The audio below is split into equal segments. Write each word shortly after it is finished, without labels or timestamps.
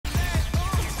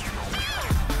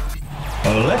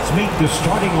Let's meet the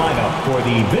starting lineup for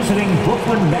the visiting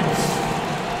Brooklyn Nets.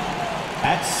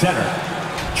 At center,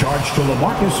 charge to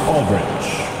LaMarcus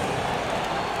Aldridge.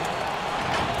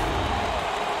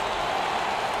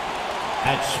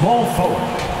 At small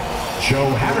forward, Joe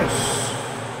Harris.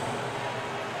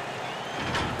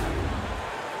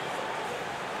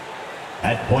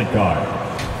 At point guard,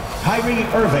 Kyrie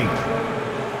Irving.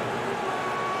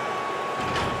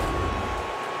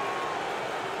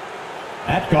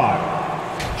 At guard,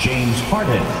 James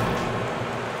Harden.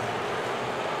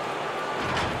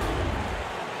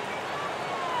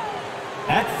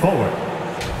 At forward,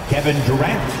 Kevin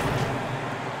Durant.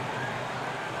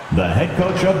 The head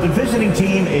coach of the visiting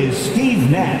team is Steve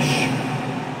Nash.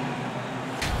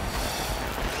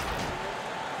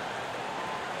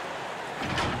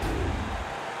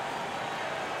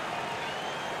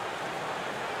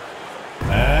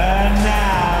 And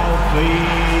now,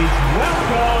 please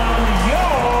welcome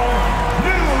your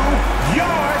New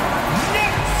York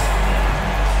Knicks.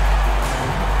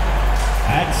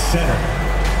 At center,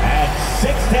 at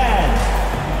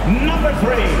 6'10", number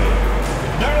 3,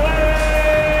 Dirk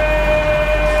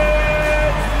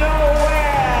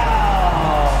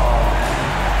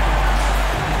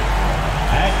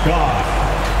guard.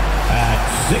 At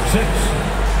 6'6",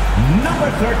 number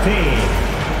 13,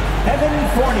 Evan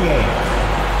Fournier.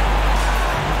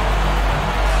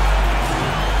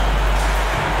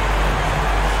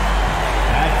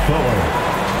 At forward,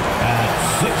 at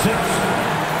 6'6",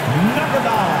 number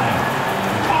 9,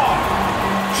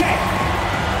 R.J.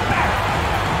 Barrett.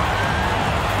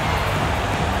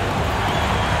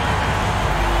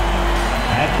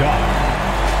 At guard,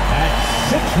 at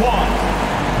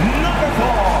 6'1", number 4,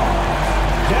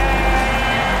 Derrick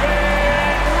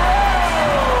Rose.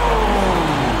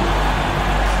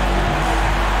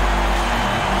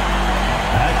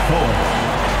 At 4,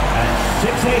 at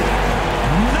 6'8",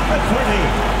 number 30,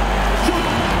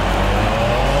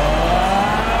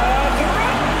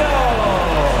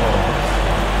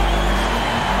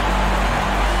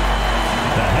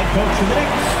 the head coach of the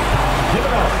Knicks, give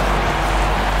it up.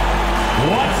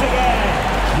 Once again,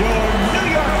 your New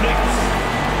York Knicks.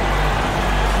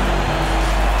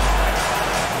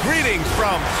 Greetings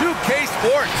from 2K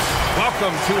Sports.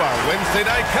 Welcome to our Wednesday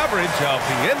night coverage of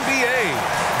the NBA.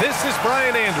 This is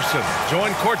Brian Anderson,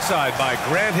 joined courtside by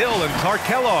Grant Hill and Clark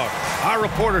Kellogg. Our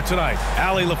reporter tonight,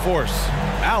 Allie LaForce.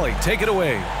 Allie, take it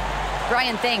away.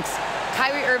 Brian, thanks.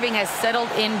 Kyrie Irving has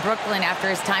settled in Brooklyn after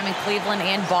his time in Cleveland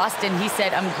and Boston. He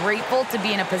said, "I'm grateful to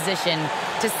be in a position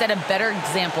to set a better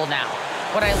example now.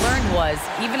 What I learned was,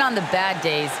 even on the bad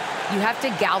days, you have to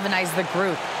galvanize the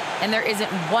group. And there isn't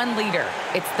one leader.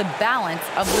 It's the balance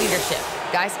of leadership."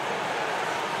 Guys?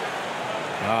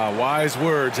 Wise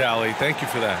words, Allie. Thank you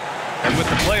for that. And with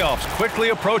the playoffs quickly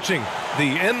approaching,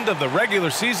 the end of the regular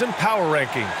season power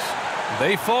rankings.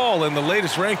 They fall in the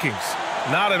latest rankings.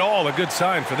 Not at all a good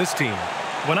sign for this team.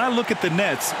 When I look at the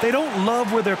Nets, they don't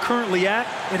love where they're currently at.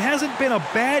 It hasn't been a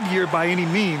bad year by any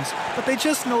means, but they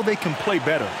just know they can play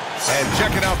better. And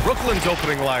checking out Brooklyn's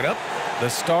opening lineup, the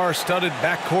star-studded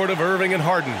backcourt of Irving and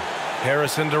Harden.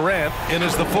 Harris and Durant in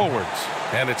as the forwards.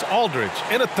 And it's Aldridge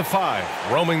in at the 5,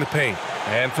 roaming the paint.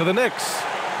 And for the Knicks,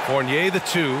 Fournier the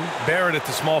 2, Barrett at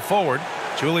the small forward,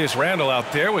 Julius Randle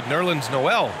out there with Nerlens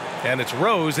Noel. And it's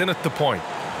Rose in at the point.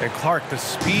 And Clark, the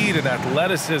speed and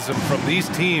athleticism from these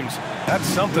teams, that's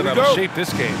something that'll shape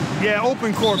this game. Yeah,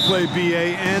 open court play,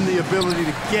 BA, and the ability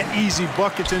to get easy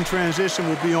buckets in transition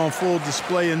will be on full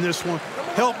display in this one.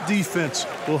 Help defense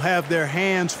will have their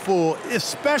hands full,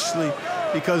 especially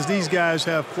because these guys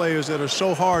have players that are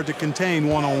so hard to contain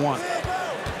one-on-one.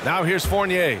 Now here's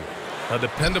Fournier, a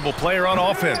dependable player on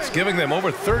offense, giving them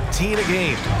over 13 a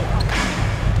game.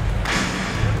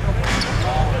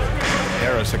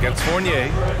 Harris against Fournier.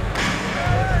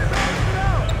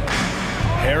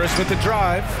 Harris with the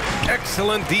drive.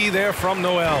 Excellent D there from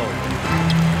Noel.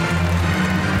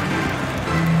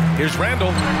 Here's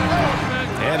Randle.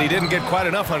 And he didn't get quite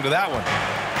enough under that one.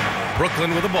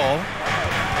 Brooklyn with the ball.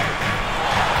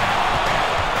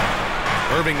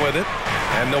 Irving with it.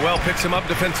 And Noel picks him up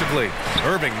defensively.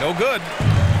 Irving, no good.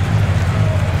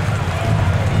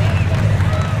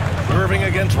 Irving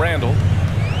against Randle.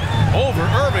 Over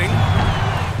Irving.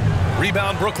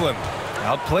 Rebound Brooklyn.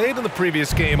 Outplayed in the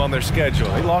previous game on their schedule.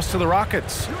 They lost to the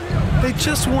Rockets. They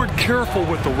just weren't careful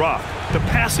with the rock. The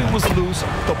passing was loose.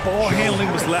 The ball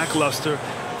handling was lackluster.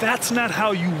 That's not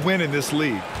how you win in this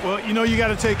league. Well, you know, you got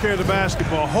to take care of the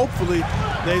basketball. Hopefully,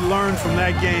 they learn from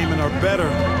that game and are better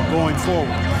going forward.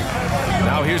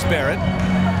 Now here's Barrett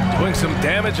doing some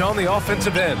damage on the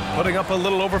offensive end, putting up a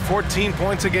little over 14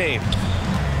 points a game.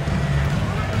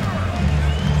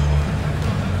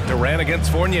 Durant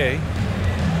against Fournier.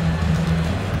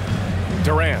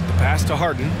 Durant, the pass to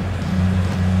Harden.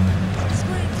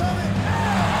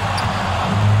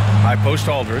 High post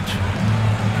Aldridge.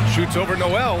 Shoots over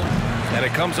Noel, and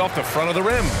it comes off the front of the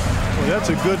rim. Well, that's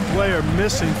a good player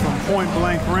missing from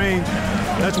point-blank range.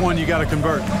 That's one you got to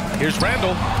convert. Here's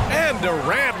Randall, and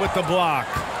Durant with the block.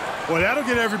 Well, that'll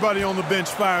get everybody on the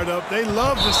bench fired up. They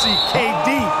love to see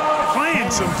KD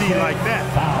playing some D like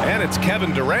that. And it's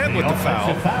Kevin Durant with the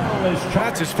foul.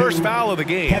 That's his first foul of the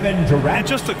game. Kevin Durant. And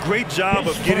just a great job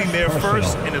of getting there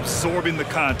first and absorbing the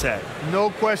contact. No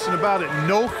question about it.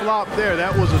 No flop there.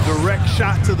 That was a direct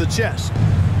shot to the chest.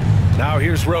 Now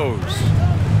here's Rose.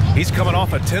 He's coming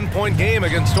off a 10-point game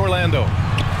against Orlando.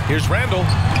 Here's Randall.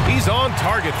 He's on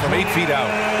target from 8 feet out.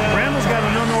 Randall's got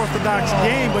an unorthodox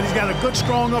game, but he's got a good,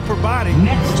 strong upper body,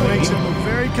 which makes him a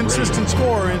very consistent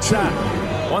scorer inside.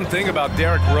 One thing about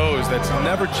Derrick Rose that's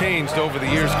never changed over the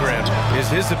years, Grant, is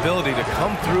his ability to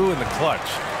come through in the clutch.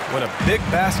 When a big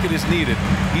basket is needed,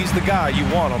 he's the guy you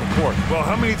want on the court. Well,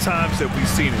 how many times have we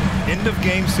seen it?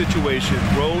 End-of-game situation,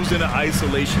 Rose in an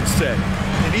isolation set.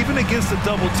 And even against a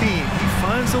double team, he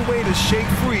finds a way to shake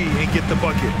free and get the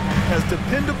bucket. As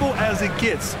dependable as it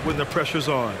gets when the pressure's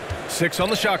on. 6 on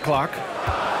the shot clock.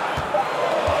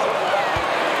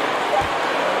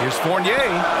 Here's Fournier.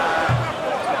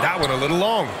 That one a little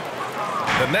long.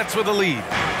 The Nets with a lead.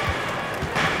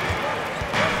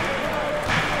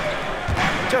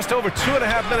 Just over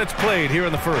 2.5 minutes played here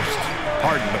in the first.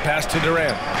 Harden, the pass to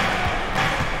Durant.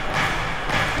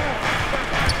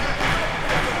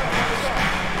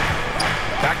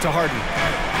 Back to Harden.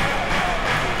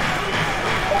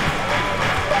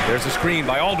 There's a screen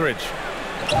by Aldridge.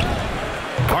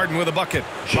 Harden with a bucket.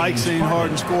 Like seeing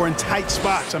Harden score in tight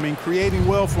spots. I mean, creating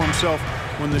well for himself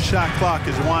when the shot clock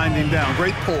is winding down.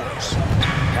 Great poise.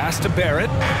 Pass to Barrett.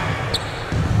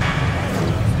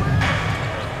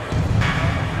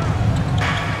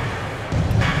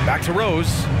 Back to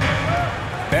Rose.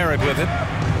 Barrett with it.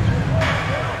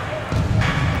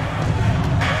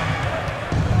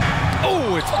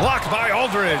 Oh, it's blocked by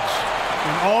Aldridge.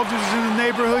 When Aldridge is in the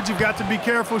neighborhood, you've got to be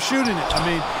careful shooting it. I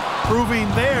mean, proving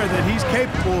there that he's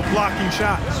capable of blocking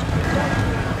shots.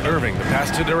 Irving, the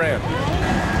pass to Durant.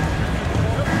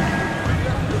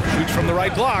 Shoots from the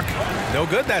right block. No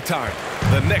good that time.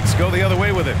 The Knicks go the other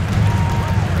way with it.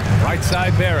 Right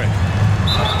side, Barrett.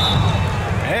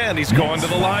 And he's going to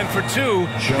the line for 2.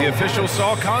 The official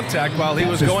saw contact while he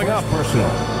was going up.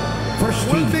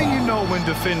 One thing you know when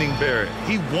defending Barrett,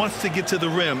 he wants to get to the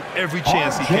rim every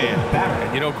chance he can.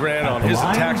 And you know, Grant, on his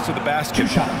attacks to the basket,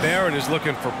 Barrett is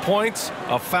looking for points,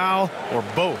 a foul, or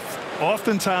both.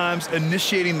 Oftentimes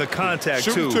initiating the contact,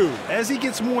 too. As he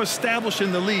gets more established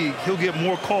in the league, he'll get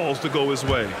more calls to go his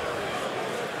way.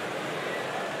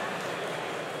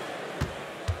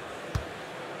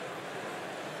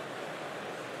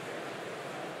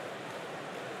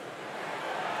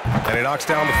 And he knocks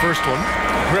down the first one.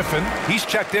 Griffin, he's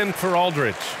checked in for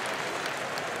Aldridge.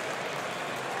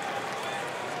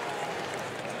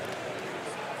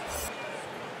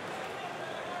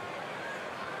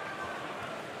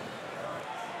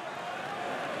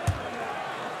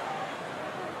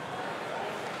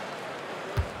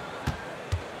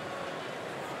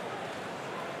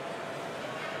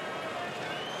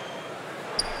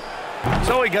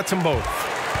 So he gets them both.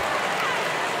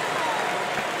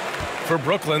 For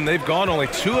Brooklyn, they've gone only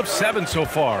 2 of 7 so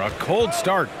far. A cold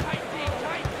start.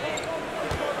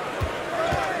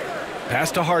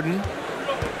 Pass to Harden.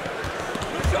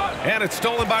 And it's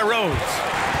stolen by Rose.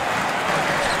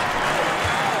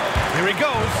 Here he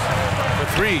goes. The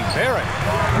 3, Barrett.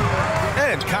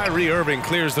 And Kyrie Irving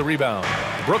clears the rebound.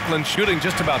 Brooklyn shooting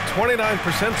just about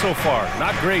 29% so far.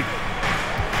 Not great.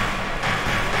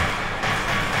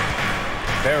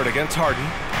 Barrett against Harden.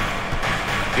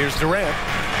 Here's Durant.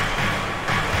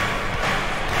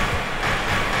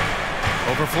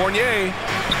 Over Fournier.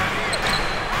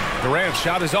 Durant's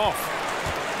shot is off.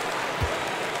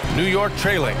 New York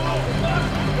trailing.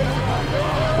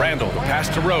 Randall, the pass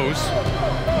to Rose.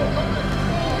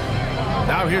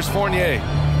 Now here's Fournier.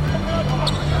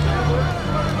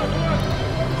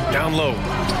 Down low.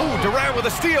 Oh, Durant with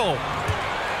a steal.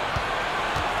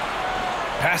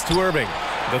 Pass to Irving.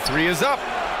 The 3 is up.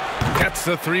 Gets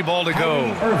the 3 ball to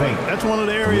go. That's one of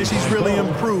the areas he's really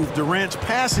improved. Durant's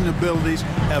passing abilities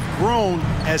have grown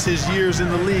as his years in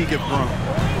the league have grown.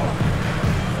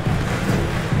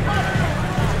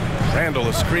 Randall,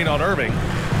 a screen on Irving.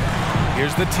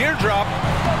 Here's the teardrop.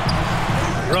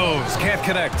 Rose can't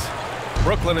connect.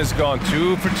 Brooklyn has gone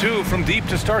 2 for 2 from deep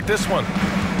to start this one.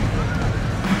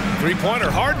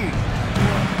 3-pointer, Harden.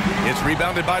 It's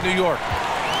rebounded by New York.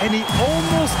 and he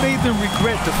almost made them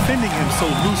regret defending him so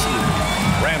loosely.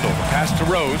 Randall, pass to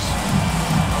Rose.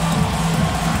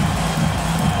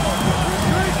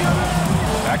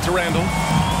 Back to Randall.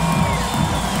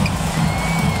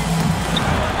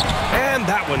 And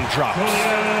that one drops.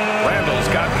 Randall's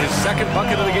got his second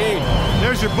bucket of the game.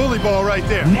 There's your bully ball right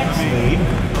there. Next lead.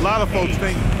 A lot of folks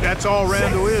think that's all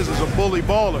Randall is a bully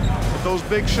baller. With those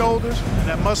big shoulders and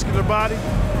that muscular body,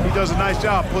 he does a nice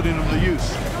job putting them to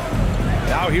use.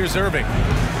 Now here's Irving.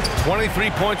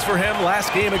 23 points for him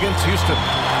last game against Houston.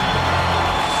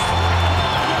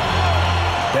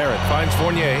 Barrett finds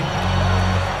Fournier.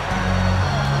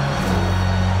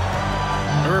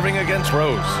 Irving against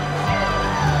Rose.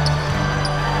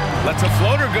 Lets a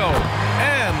floater go.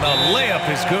 And the layup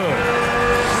is good.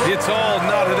 It's all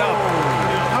knotted up.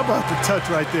 How about the touch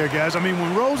right there, guys? I mean,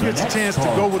 when Rose gets a chance to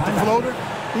go with the floater,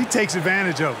 he takes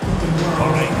advantage of it.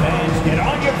 All right, fans, get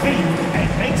on your feet and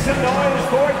make some noise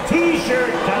for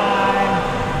T-shirt time.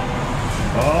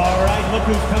 All right, look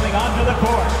who's coming onto the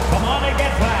court. Come on and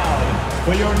get loud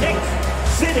for your Knicks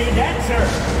City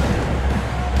Dancer.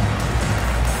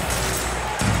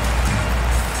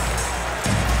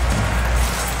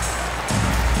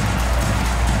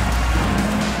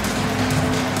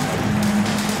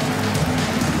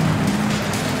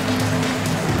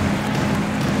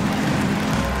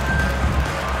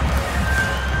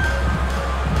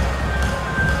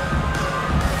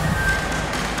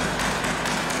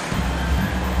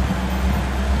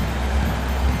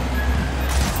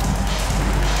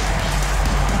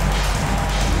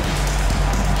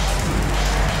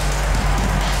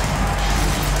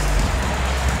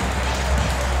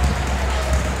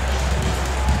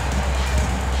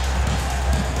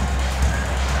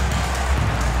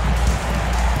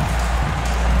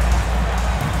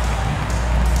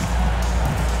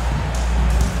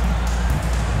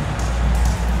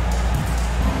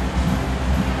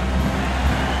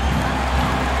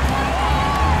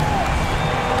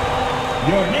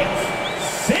 Your Knicks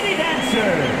City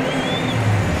Dancer.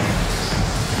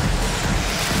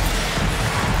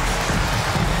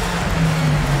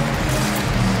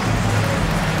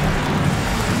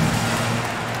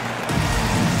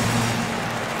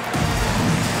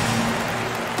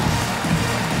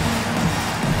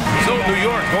 So New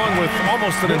York going with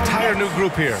almost an entire new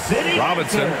group here.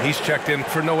 Robinson, he's checked in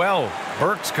for Noel.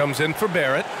 Burks comes in for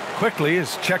Barrett. Quickly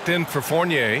is checked in for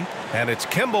Fournier. And it's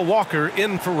Kemba Walker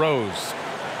in for Rose.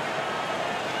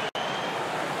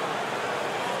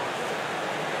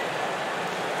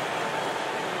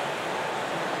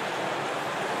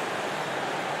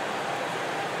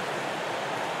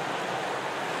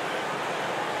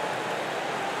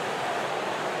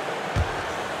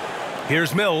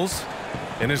 Here's Mills.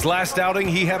 In his last outing,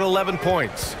 he had 11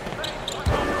 points.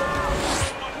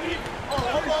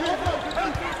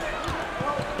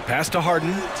 Pass to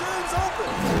Harden.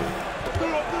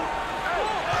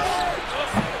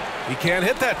 He can't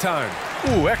hit that time.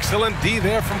 Ooh, excellent D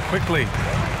there from Quickly.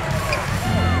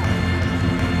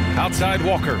 Outside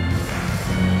Walker.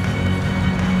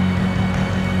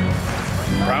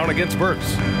 Brown against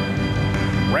Burks.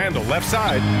 Randall left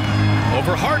side.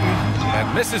 Over Harden.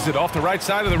 And misses it off the right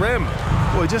side of the rim.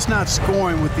 Boy, just not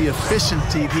scoring with the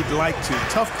efficiency he'd like to.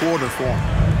 Tough quarter for him.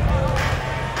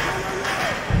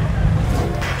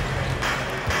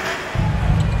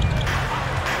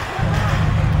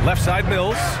 Left side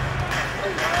Mills.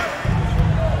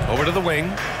 Over to the wing.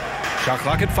 Shot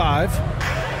clock at 5.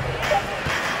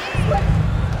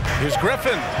 Here's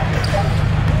Griffin.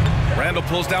 Randall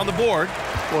pulls down the board.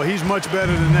 Well, he's much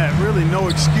better than that. Really no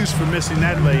excuse for missing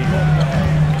that lead.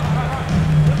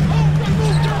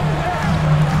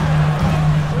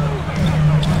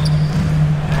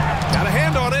 Got a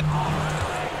hand on it.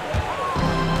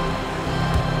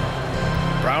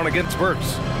 Brown against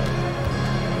Burks.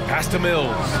 Pass to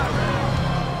Mills.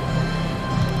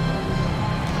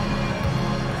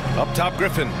 Up top,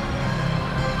 Griffin.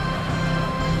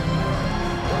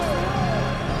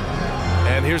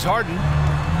 And here's Harden.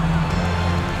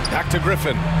 Back to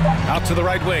Griffin. Out to the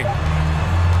right wing.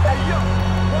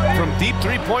 From deep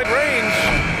three-point range.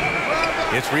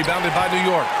 It's rebounded by New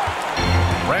York.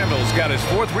 Randall's got his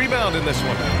 4th rebound in this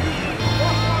one.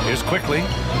 Here's Quickly.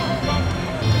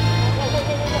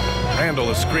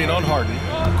 Randall a screen on Harden.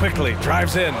 Quickly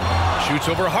drives in. Shoots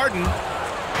over Harden.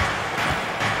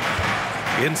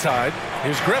 Inside.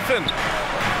 Here's Griffin.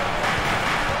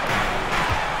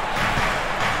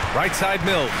 Right side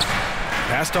Mills.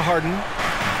 Pass to Harden.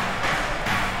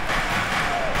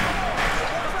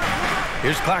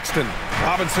 Here's Claxton.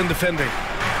 Robinson defending.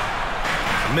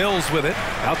 Mills with it.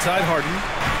 Outside Harden.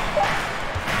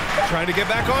 trying to get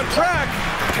back on track.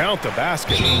 Count the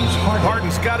basket.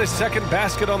 Harden's got his second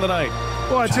basket on the night.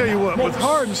 Well, I tell you what, with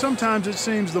Harden, sometimes it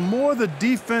seems the more the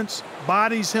defense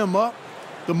bodies him up,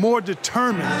 the more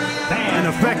determined and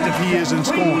effective he is in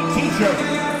scoring. T-shirt,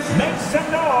 make some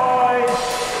noise.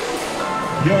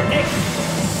 Your Knicks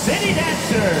City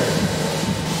Dancer.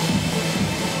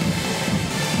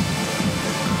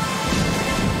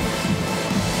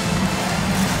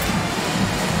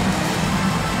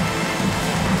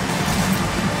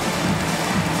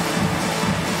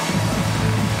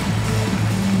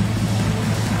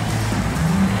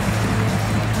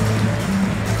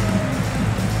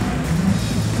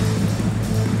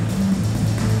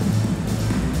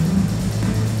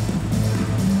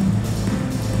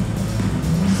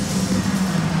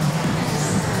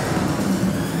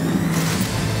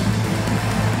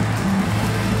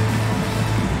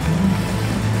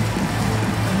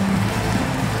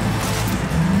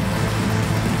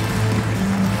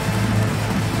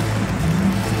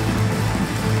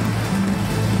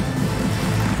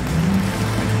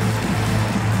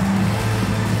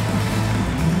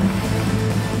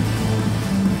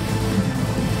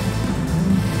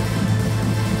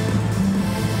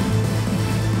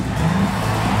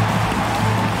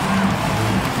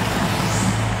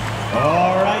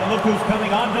 Who's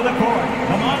coming onto the court.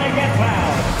 Come on and get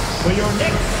loud for your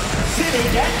Knicks City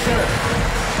Dancer.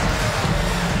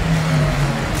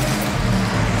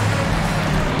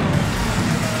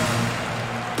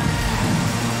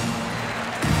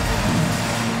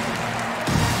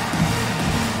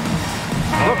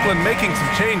 Brooklyn making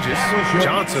some changes.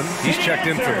 Johnson, he's checked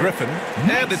in for Griffin.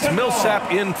 And it's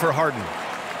Millsap in for Harden.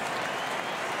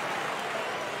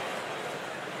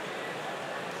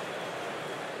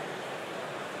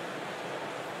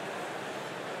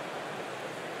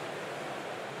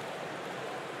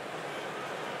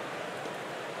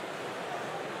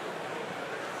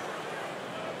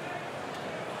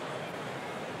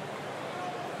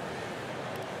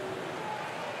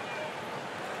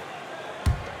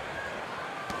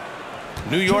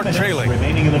 New York trailing.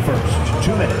 Remaining in the first.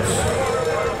 2 minutes.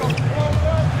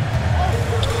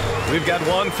 We've got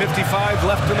 1:55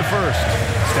 left in the first.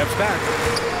 Steps back.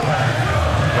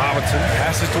 Robinson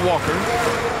passes to Walker.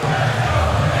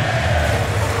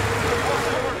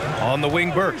 On the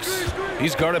wing, Burks.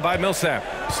 He's guarded by Millsap.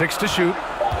 6 to shoot.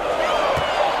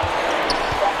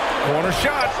 Corner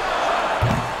shot.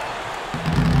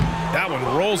 That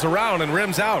one rolls around and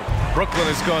rims out. Brooklyn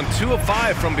has gone 2 of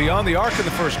 5 from beyond the arc in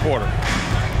the first quarter.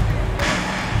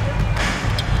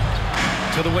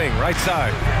 To the wing, right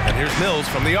side. And here's Mills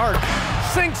from the arc.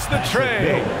 Sinks the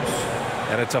tray.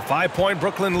 And it's a 5-point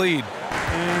Brooklyn lead.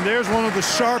 And there's one of the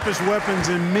sharpest weapons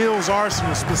in Mills'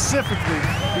 arsenal, specifically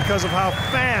because of how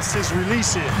fast his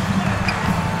release is.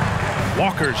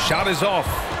 Walker's shot is off.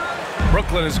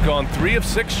 Brooklyn has gone 3 of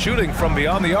 6 shooting from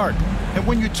beyond the arc. And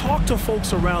when you talk to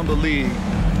folks around the league,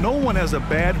 no one has a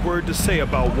bad word to say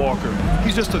about Walker.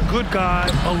 He's just a good guy,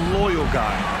 a loyal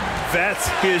guy. That's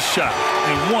his shot.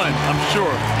 And one, I'm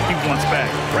sure, he wants back.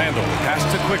 Randall passed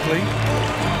it quickly.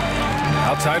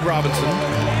 Outside Robinson.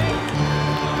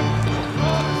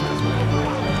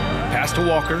 Pass to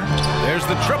Walker. There's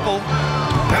the triple.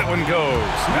 That one goes.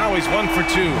 Now he's 1 for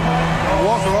 2.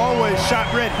 Walker always shot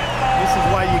ready. This is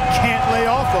why you can't lay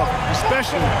off of him,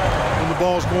 especially when the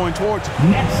ball's going towards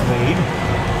you. Next lead,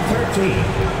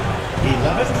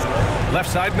 13-11. Left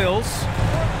side Mills.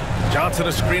 Johnson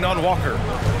a screen on Walker.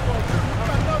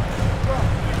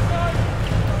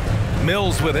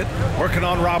 Mills with it, working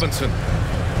on Robinson.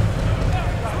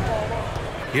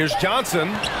 Here's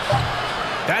Johnson.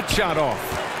 That shot off.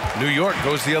 New York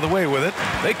goes the other way with it.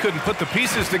 They couldn't put the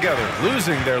pieces together,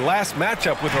 losing their last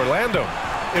matchup with Orlando.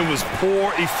 It was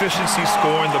poor efficiency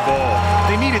scoring the ball.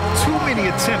 They needed too many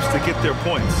attempts to get their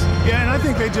points. Yeah, and I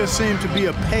think they just seem to be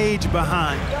a page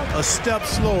behind, a step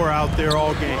slower out there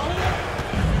all game.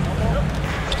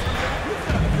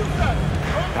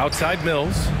 Outside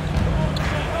Mills.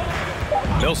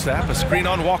 Millsap, a screen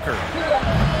on Walker.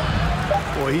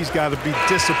 Boy, he's got to be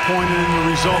disappointed in the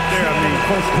result there. I mean,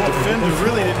 the defender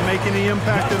really didn't make any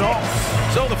impact at all.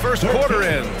 So the first quarter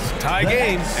ends. Tie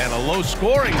game and a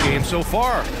low-scoring game so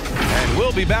far. And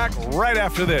we'll be back right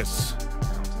after this.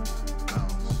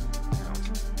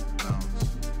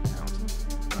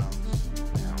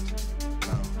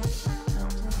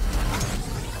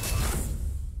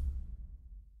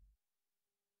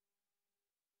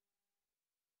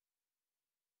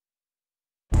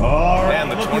 And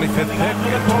the 25th pick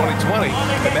in 2020,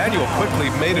 Emmanuel quickly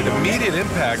made an immediate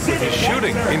impact with his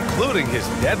shooting, including his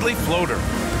deadly floater.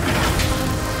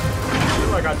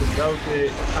 like I developed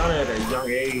it kind of at a young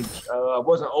age. I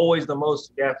wasn't always the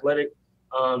most athletic,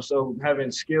 so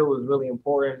having skill was really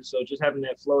important. So just having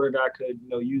that floater that I could,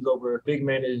 use over big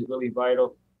men is really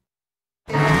vital.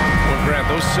 Well, Grant,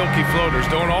 those silky floaters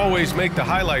don't always make the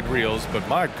highlight reels, but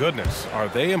my goodness, are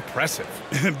they impressive.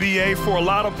 BA, for a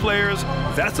lot of players,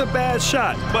 that's a bad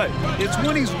shot, but it's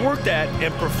when he's worked at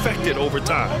and perfected over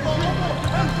time.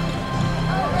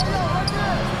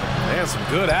 And some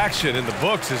good action in the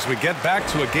books as we get back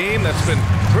to a game that's been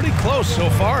pretty close so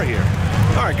far here.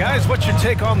 All right, guys, what's your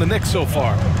take on the Knicks so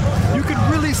far? You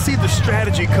can really see the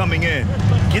strategy coming in.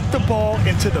 Get the ball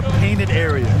into the painted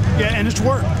area. Yeah, and it's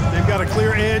worked. They've got a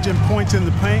clear edge and points in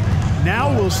the paint.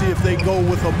 Now we'll see if they go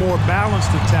with a more balanced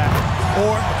attack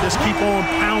or just keep on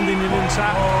pounding it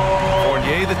inside.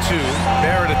 Fournier the 2,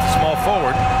 Barrett at the small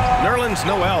forward. Nerlens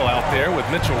Noel out there with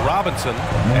Mitchell Robinson,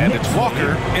 and it's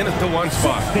Walker in at the 1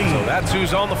 spot. So that's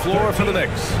who's on the floor for the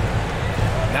Knicks.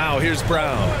 Now here's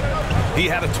Brown. He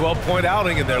had a 12-point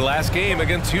outing in their last game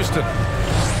against Houston.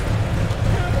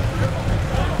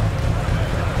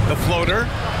 The floater,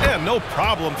 and no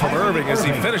problem from Irving as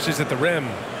he finishes at the rim.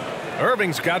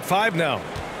 Irving's got 5 now.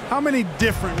 How many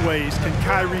different ways can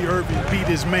Kyrie Irving beat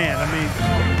his man? I mean,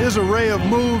 his array of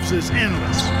moves is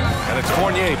endless. And it's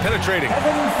Fournier penetrating.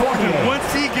 And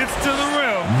once he gets to the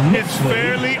rim, it's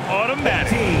fairly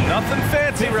automatic. Nothing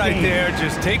fancy right there.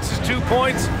 Just takes his 2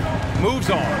 points, moves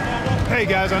on. Hey,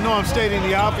 guys, I know I'm stating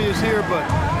the obvious here, but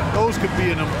those could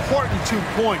be an important 2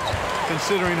 points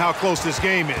considering how close this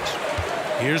game is.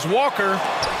 Here's Walker.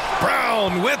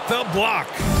 Brown with the block.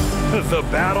 The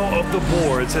battle of the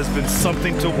boards has been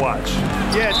something to watch.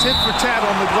 Yeah, tit for tat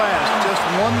on the glass. Just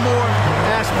one more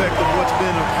aspect of what's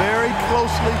been a very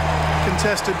closely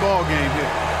contested ball game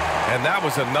here. And that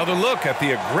was another look at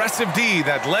the aggressive D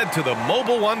that led to the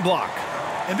mobile 1 block.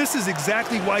 And this is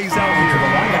exactly why he's out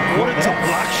here, in order to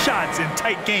block shots in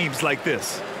tight games like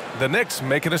this. The Knicks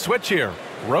making a switch here.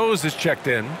 Rose is checked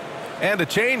in, and a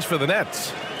change for the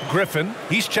Nets. Griffin,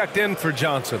 he's checked in for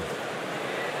Johnson.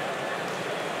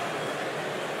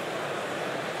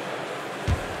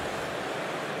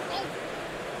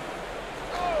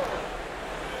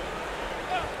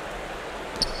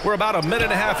 We're about a minute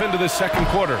and a half into this second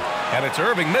quarter, and it's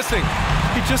Irving missing.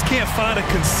 He just can't find a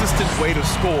consistent way to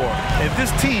score, and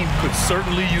this team could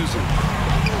certainly use it.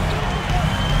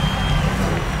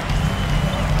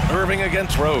 Irving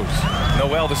against Rose.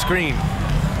 Noel the screen.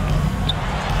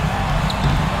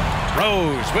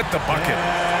 Rose with the bucket.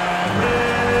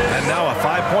 And now a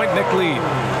 5-point Knick lead.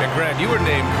 And Grant, you were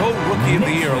named co-rookie of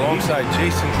the year alongside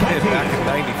Jason Kidd back in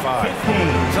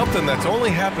 '95. Something that's only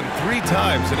happened 3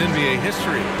 times in NBA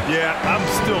history. Yeah, I'm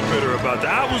still bitter about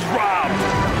that. I was robbed.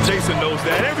 Jason knows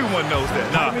that. Everyone knows that.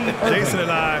 Nah, Jason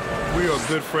and I, we are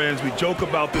good friends. We joke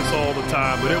about this all the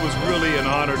time, but it was really an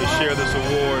honor to share this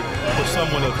award for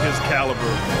someone of his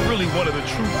caliber. Really one of the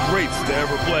true greats to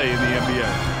ever play in the NBA.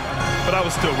 But I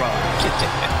was still robbed.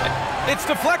 It's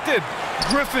deflected.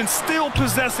 Griffin still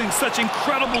possessing such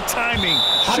incredible timing.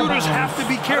 Shooters have to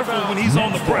be careful when he's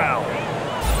on the prowl.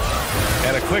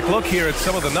 And a quick look here at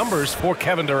some of the numbers for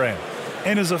Kevin Durant.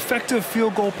 And his effective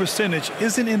field goal percentage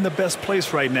isn't in the best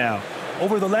place right now.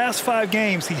 Over the last 5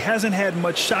 games, he hasn't had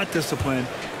much shot discipline.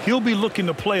 He'll be looking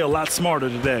to play a lot smarter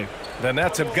today. The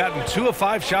Nets have gotten 2 of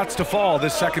 5 shots to fall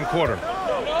this second quarter.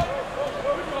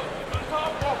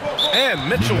 And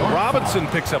Mitchell Robinson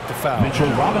picks up the foul. Mitchell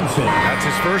Robinson. That's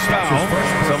his first foul.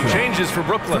 Some changes for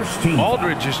Brooklyn.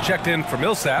 Aldridge is checked in for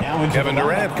Millsap. Kevin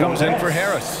Durant comes in for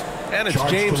Harris. And it's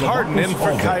James Harden in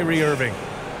for Kyrie Irving.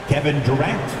 Kevin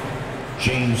Durant,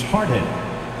 James Harden.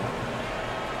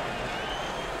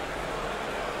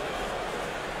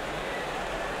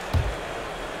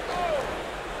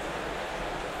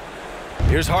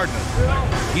 Here's Harden.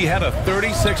 He had a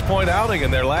 36-point outing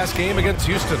in their last game against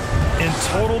Houston. In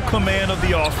total command of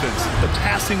the offense, the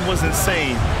passing was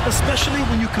insane, especially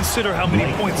when you consider how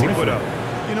many points he put up.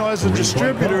 You know, as a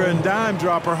distributor and dime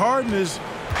dropper, Harden has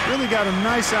really got a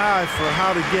nice eye for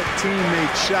how to get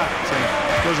teammate shots and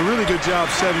does a really good job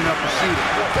setting up a shooter.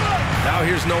 Now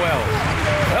here's Noel.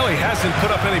 Well, he hasn't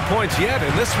put up any points yet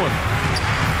in this one.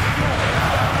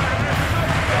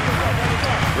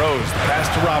 Rose, the pass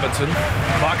to Robinson.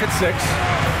 Clock at 6.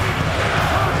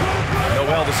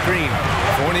 Noel the screen.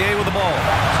 Fournier with the ball.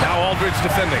 Now Aldridge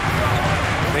defending.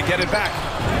 They get it back.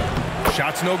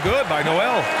 Shot's no good by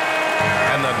Noel.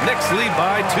 And the Knicks lead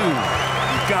by 2.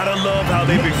 You've Gotta love how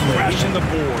they've been crashing the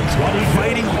boards,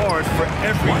 fighting hard for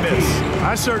every miss.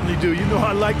 I certainly do. You know,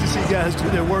 I like to see guys do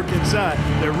their work inside.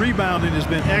 Their rebounding has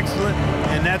been excellent,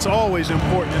 and that's always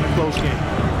important in a close game.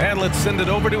 And let's send it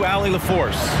over to Allie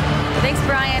LaForce. Thanks,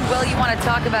 Brian. Well, you want to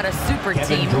talk about a super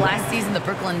team. Last season, the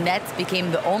Brooklyn Nets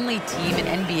became the only team in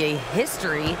NBA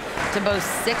history to boast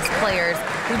 6 players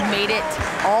who made it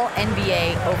all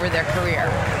NBA over their career.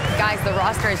 Guys, the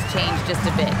roster has changed just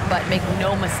a bit, but make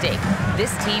no mistake,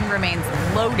 this team remains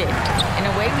loaded in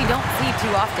a way we don't see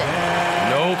too often.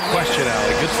 No question,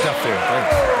 Allie. Good stuff there.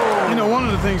 Thanks. You know, one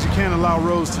of the things you can't allow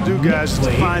Rose to do, guys, is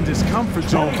to find his comfort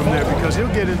zone from there, because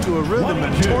he'll get into a rhythm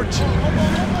and torch you.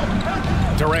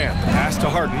 Durant, pass to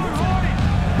Harden.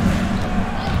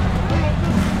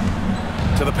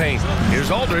 To the paint.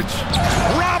 Here's Aldridge.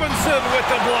 Robinson with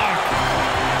the block.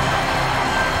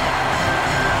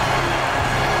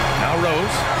 Now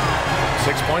Rose.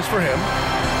 6 points for him.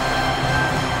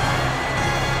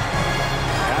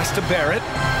 Pass to Barrett.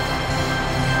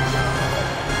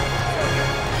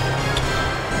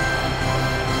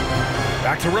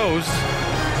 Back to Rose.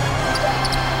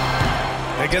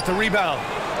 They get the rebound.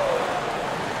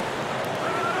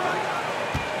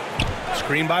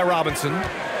 Screen by Robinson.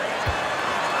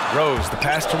 Rose, the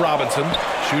pass to Robinson.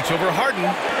 Shoots over Harden.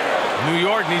 New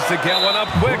York needs to get one up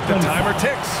quick. The timer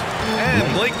ticks.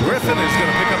 And Blake Griffin is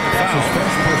going to pick up the foul.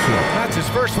 That's his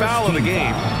first foul of the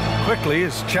game. Quickly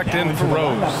is checked in for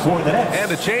Rose.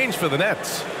 And a change for the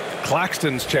Nets.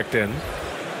 Claxton's checked in.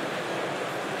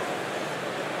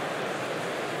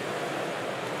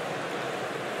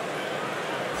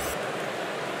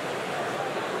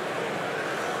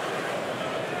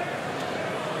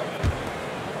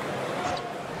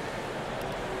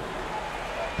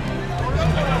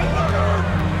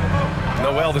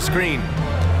 The screen.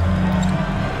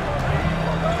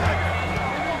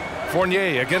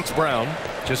 Fournier against Brown.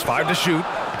 Just 5 to shoot.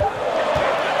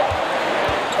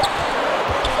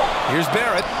 Here's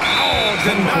Barrett. Oh,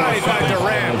 denied by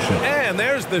Durant. And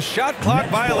there's the shot clock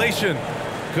violation.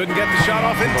 Couldn't get the shot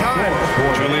off in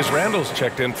time. Julius Randle's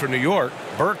checked in for New York.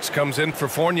 Burks comes in for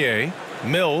Fournier.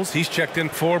 Mills, he's checked in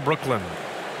for Brooklyn.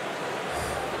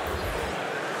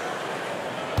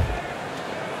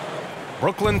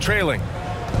 Brooklyn trailing.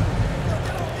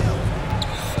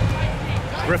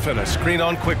 Griffin, a screen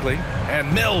on quickly.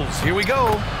 And Mills, here we go.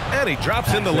 And he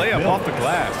drops in the layup off the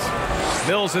glass.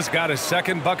 Mills has got his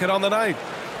second bucket on the night.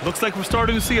 Looks like we're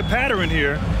starting to see a pattern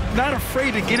here. Not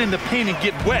afraid to get in the paint and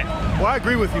get wet. Well, I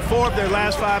agree with you. 4 of their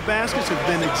last 5 baskets have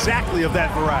been exactly of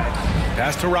that variety.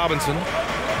 Pass to Robinson.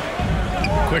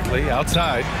 Quickly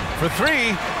outside for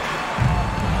 3.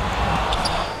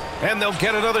 And they'll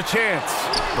get another chance.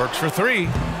 Burks for 3.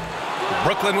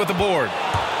 Brooklyn with the board.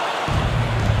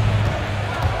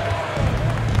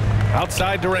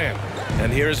 Outside Durant.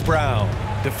 And here's Brown.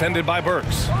 Defended by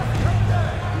Burks.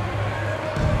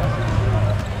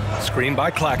 Screen by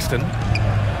Claxton.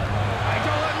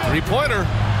 3-pointer.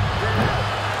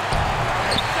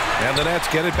 And the Nets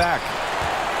get it back.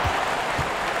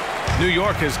 New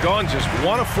York has gone just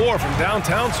 1 of 4 from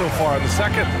downtown so far in the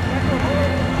second.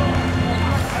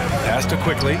 Pass to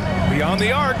quickly. Beyond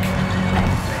the arc.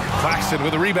 Claxton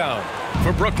with a rebound.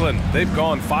 For Brooklyn, they've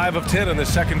gone 5 of 10 in the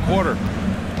second quarter.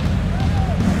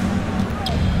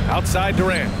 Outside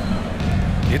Durant.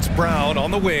 It's Brown on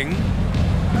the wing.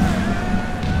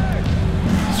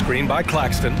 Screen by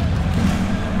Claxton.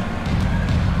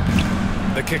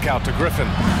 The kick out to Griffin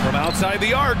from outside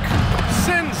the arc.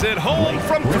 Sends it home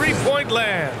from 3-point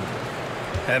land.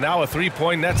 And now a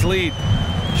 3-point Nets lead.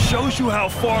 Shows you how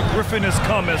far Griffin has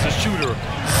come as a shooter.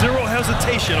 0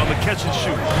 hesitation on the catch and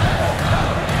shoot.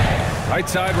 Right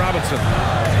side Robinson.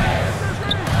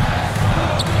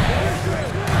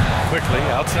 Quickly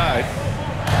outside.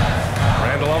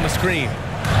 Randle on the screen.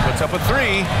 Puts up a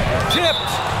 3.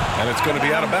 Tipped. And it's going to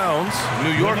be out of bounds.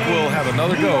 New York will have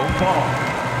another go.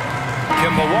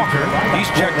 Kemba Walker, he's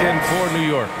checked in for New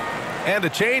York. And a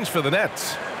change for the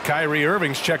Nets. Kyrie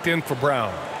Irving's checked in for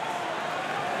Brown.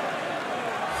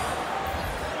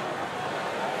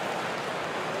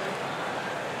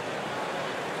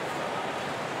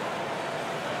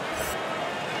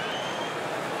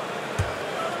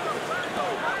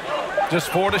 Just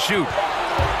 4 to shoot.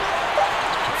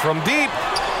 From deep.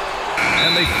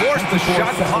 And they forced the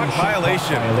shot clock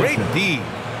violation. Great D.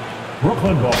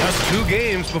 Just 2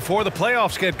 games before the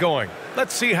playoffs get going.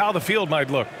 Let's see how the field might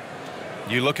look.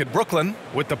 You look at Brooklyn.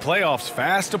 With the playoffs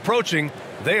fast approaching,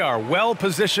 they are well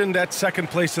positioned at second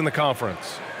place in the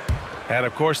conference. And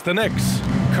of course the Knicks.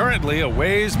 currently a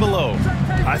ways below.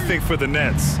 I think for the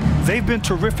Nets, they've been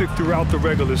terrific throughout the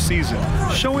regular season,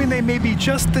 showing they may be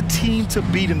just the team to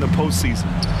beat in the postseason.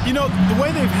 You know, the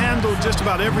way they've handled just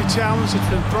about every challenge that's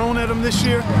been thrown at them this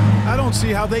year, I don't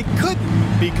see how they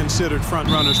couldn't be considered front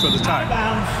runners for the title.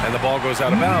 And the ball goes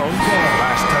out of bounds.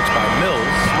 Last touch by Mills.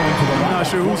 I'm not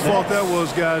sure whose fault that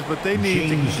was, guys, but they need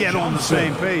to get on the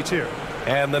same page here.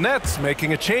 And the Nets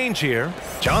making a change here.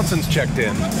 Johnson's checked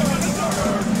in.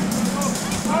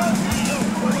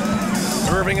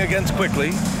 Irving against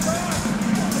quickly.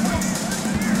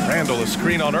 Randall, a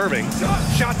screen on Irving.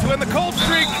 Shot to end the cold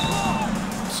streak.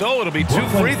 So it'll be 2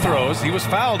 free throws. He was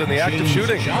fouled in the act of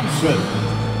shooting.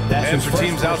 And for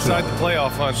teams outside the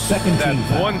playoff hunt, that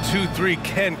 1-2-3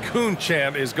 Cancun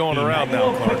chant is going around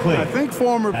now, Clark. I think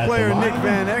former player Nick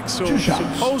Van Exel,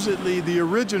 supposedly the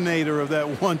originator of that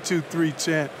 1-2-3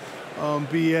 chant,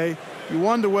 BA. You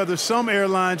wonder whether some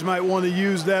airlines might want to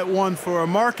use that one for a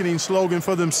marketing slogan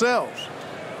for themselves.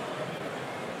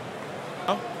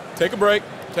 Take a break.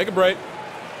 Take a break.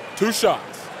 2 shots.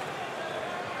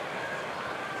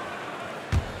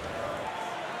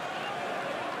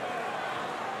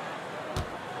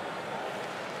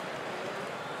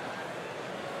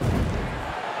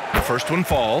 The first one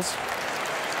falls.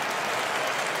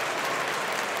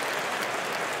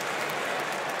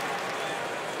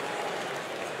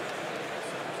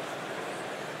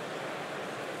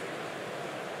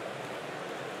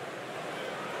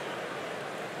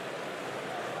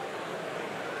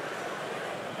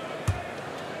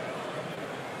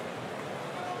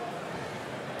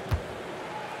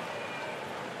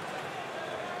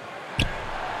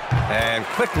 And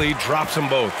quickly drops them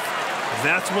both.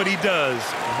 That's what he does.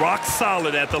 Rock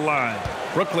solid at the line.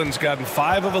 Brooklyn's gotten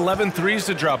 5 of 11 threes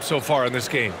to drop so far in this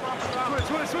game.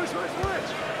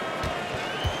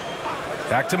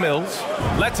 Back to Mills.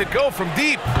 Lets it go from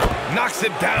deep. Knocks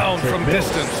it down from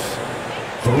distance.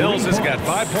 Mills has got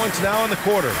 5 points now in the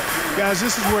quarter. Guys,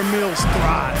 this is where Mills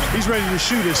thrives. He's ready to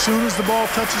shoot as soon as the ball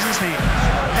touches his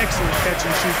hands. Excellent catch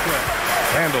and shoot play.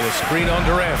 Randall, a screen on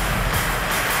Durant.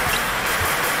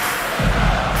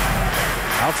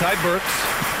 Outside Burks.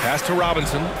 Pass to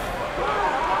Robinson.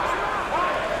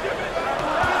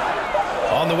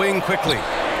 On the wing quickly.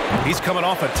 He's coming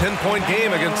off a 10-point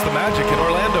game against the Magic in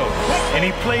Orlando. And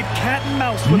he played cat and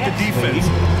mouse with the defense,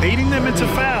 baiting them into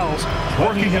fouls,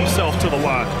 working himself to the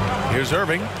line. Here's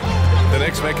Irving. The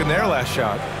Knicks making their last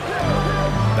shot.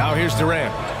 Now here's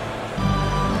Durant.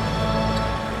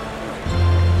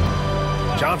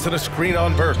 Johnson a screen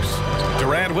on Burks.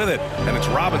 Durant with it, and it's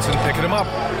Robinson picking him up.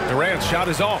 Durant's shot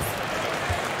is off.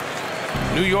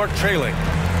 New York trailing.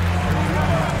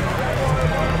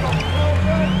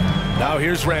 Now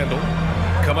here's Randall,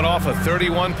 coming off a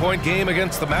 31-point game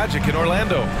against the Magic in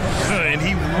Orlando. And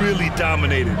he really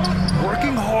dominated,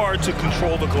 working hard to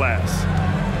control the glass.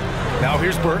 Now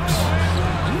here's Burks.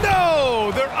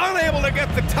 No! They're unable to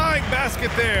get the tying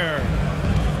basket there.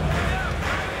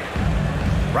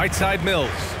 Right side Mills.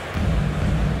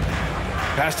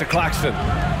 Pass to Claxton.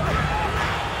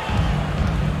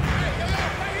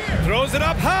 Throws it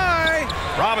up high.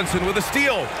 Robinson with a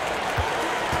steal.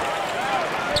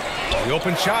 The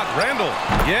open shot, Randall.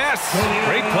 Yes!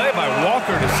 Great play by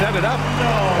Walker to set it up.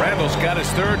 Randall's got his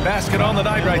 3rd basket on the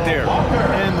night right there.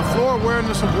 And the floor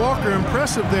awareness of Walker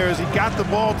impressive there as he got the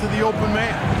ball to the open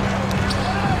man.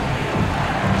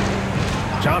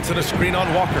 Johnson a screen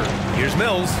on Walker. Here's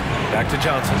Mills. Back to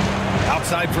Johnson.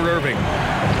 Outside for Irving.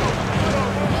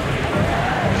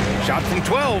 Shot from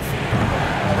 12.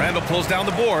 Randall pulls down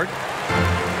the board.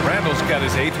 Randall's got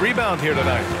his 8th rebound here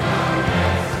tonight.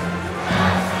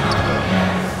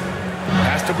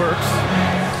 Pass to Burks.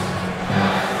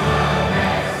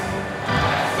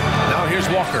 Now here's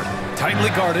Walker. Tightly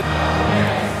guarded.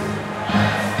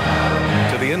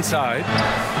 To the inside.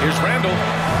 Here's Randall.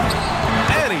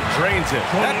 And he drains it.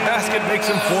 That basket makes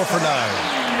him 4 for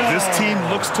 9. This team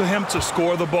looks to him to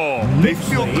score the ball. They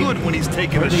feel good when he's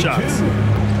taking the shots.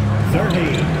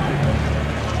 30.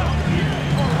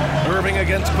 Irving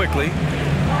against quickly.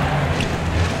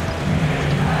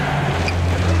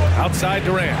 Outside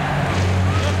Durant.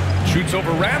 Shoots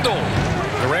over Randall.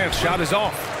 Durant's shot is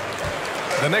off.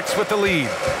 The Knicks with the lead.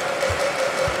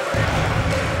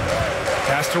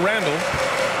 Pass to Randall.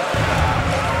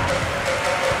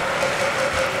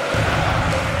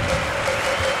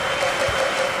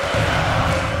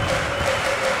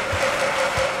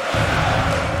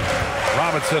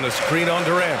 Robinson, a screen on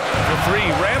Durant. For 3,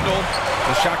 Randall.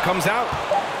 The shot comes out.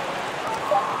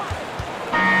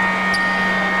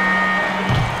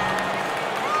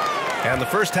 And the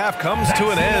first half comes to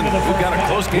an end. We've got a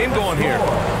close game going here.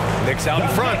 Knicks out in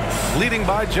front, leading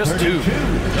by just 2.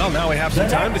 Well, now we have some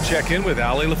time to check in with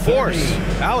Allie LaForce.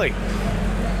 Allie.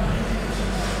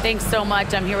 Thanks so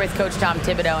much. I'm here with Coach Tom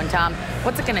Thibodeau. And Tom,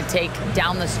 what's it going to take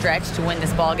down the stretch to win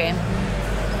this ball game?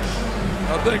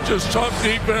 I think just tough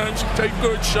defense, take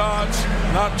good shots,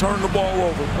 not turn the ball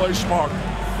over, play smart.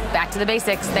 Back to the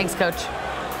basics. Thanks, Coach.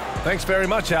 Thanks very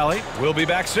much, Allie. We'll be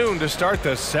back soon to start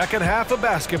the second half of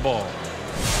basketball.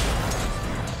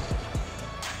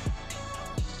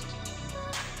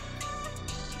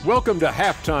 Welcome to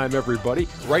halftime, everybody.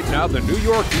 Right now, the New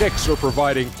York Knicks are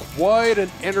providing quite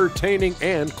an entertaining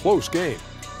and close game.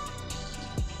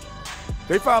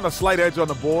 They found a slight edge on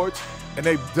the boards, and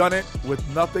they've done it with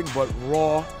nothing but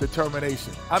raw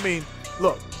determination. I mean,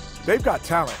 look, they've got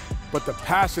talent, but the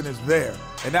passion is there,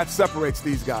 and that separates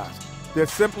these guys. They're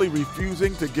simply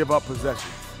refusing to give up possession.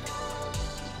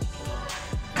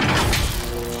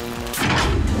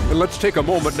 And let's take a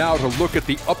moment now to look at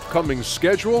the upcoming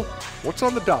schedule. What's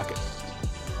on the docket?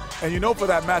 And you know, for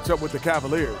that matchup with the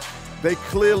Cavaliers, they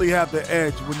clearly have the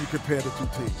edge when you compare the two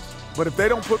teams. But if they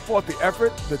don't put forth the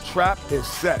effort, the trap is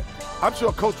set. I'm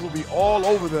sure Coach will be all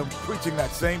over them preaching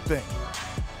that same thing.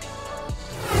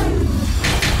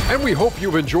 And we hope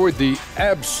you've enjoyed the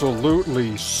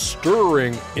absolutely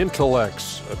stirring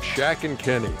intellects of Shaq and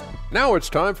Kenny. Now it's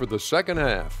time for the second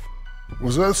half.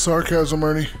 Was that sarcasm,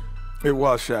 Ernie? It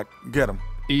was, Shaq. Get him.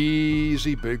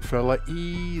 Easy, big fella,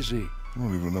 easy. I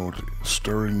don't even know what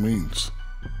stirring means.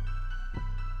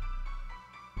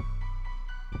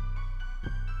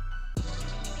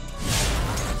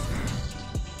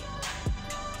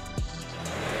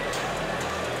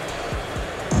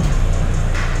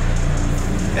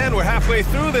 And we're halfway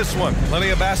through this one. Plenty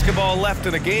of basketball left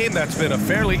in a game that's been a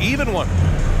fairly even one.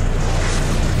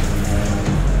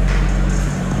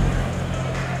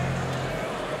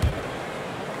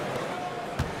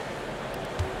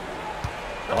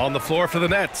 On the floor for the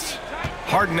Nets.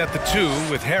 Harden at the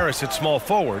 2 with Harris at small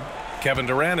forward. Kevin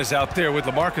Durant is out there with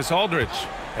LaMarcus Aldridge.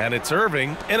 And it's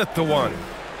Irving in at the 1.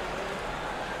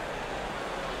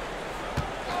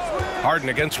 Harden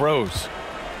against Rose.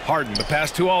 Harden, the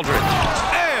pass to Aldridge.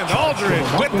 And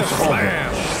Aldridge with the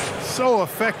slam. So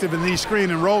effective in these screen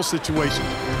and roll situations.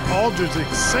 Aldridge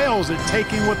excels at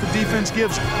taking what the defense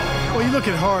gives him. Well, you look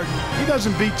at Harden. He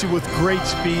doesn't beat you with great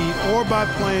speed or by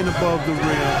playing above the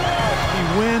rim.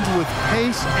 He wins with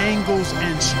pace, angles,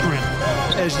 and strength.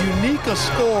 As unique a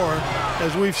scorer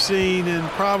as we've seen in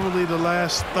probably the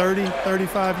last 30,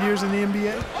 35 years in the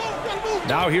NBA.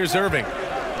 Now here's Irving.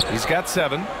 He's got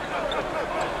 7.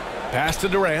 Pass to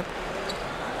Durant.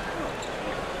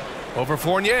 Over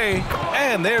Fournier.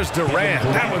 And there's Durant.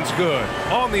 That one's good.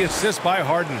 On the assist by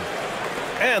Harden.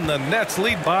 And the Nets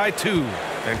lead by 2.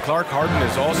 And Clark Harden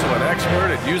is also an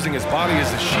expert at using his body as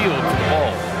a shield for the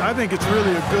ball. I think it's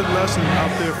really a good lesson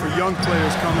out there for young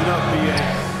players coming up, BA.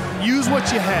 Use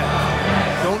what you have.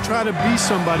 Don't try to be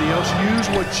somebody else. Use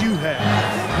what you have.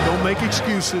 Don't make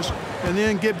excuses. And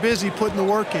then get busy putting the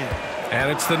work in. And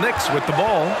it's the Knicks with the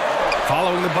ball,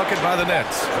 following the bucket by the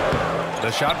Nets. The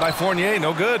shot by Fournier,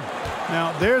 no good.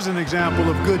 Now, there's an example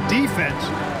of good defense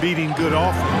beating good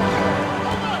offense.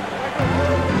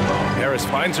 Harris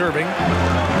finds Irving.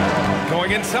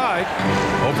 Going inside.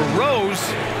 Over Rose.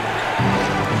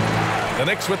 The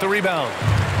Knicks with the rebound.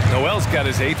 Noel's got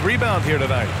his 8th rebound here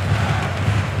tonight.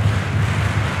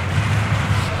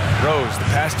 Rose, the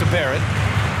pass to Barrett.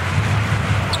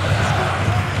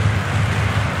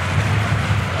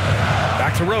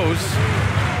 Back to Rose.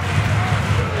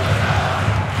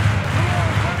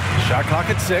 Shot clock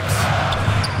at 6.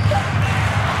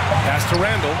 Pass to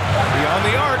Randall. Beyond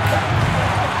the arc.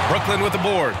 Brooklyn with the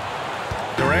board.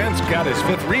 Durant's got his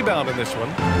 5th rebound in this one.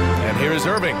 And here is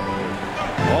Irving.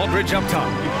 Aldridge up top.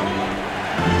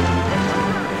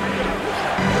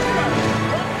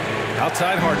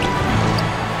 Outside Harden.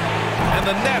 And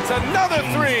the Nets, another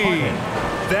 3.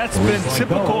 That's been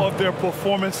typical of their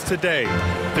performance today.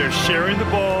 They're sharing the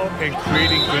ball and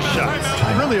creating good shots.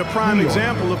 Really a prime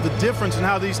example of the difference in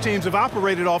how these teams have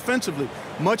operated offensively.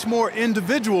 Much more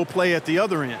individual play at the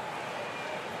other end.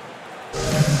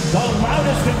 The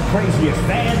loudest and craziest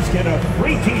fans get a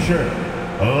free T-shirt.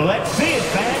 Let's see it,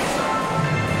 fans.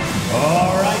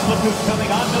 All right, look who's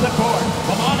coming onto the court.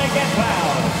 Come on and get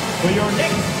loud for your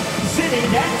Knicks City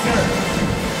Dancer.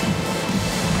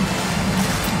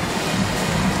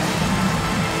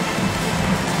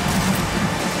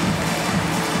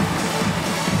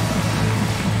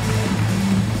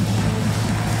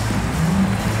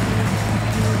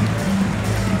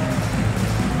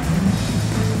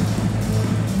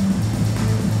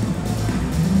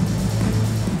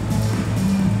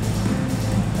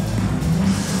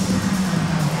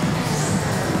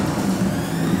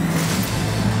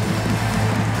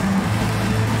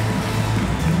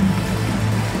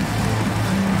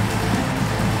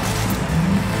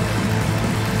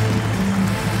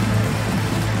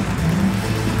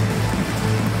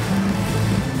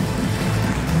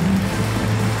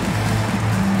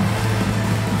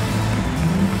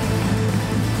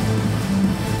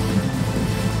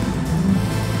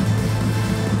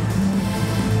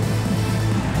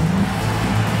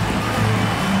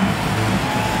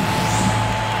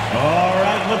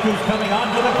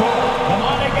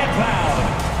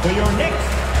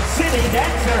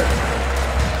 Dancer.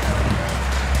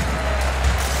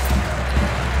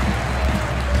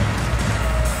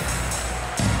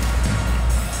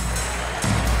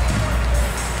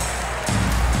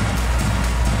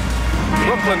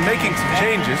 Brooklyn making some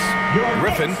changes.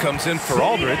 Griffin comes in for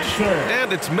Aldridge,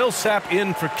 and it's Millsap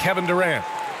in for Kevin Durant.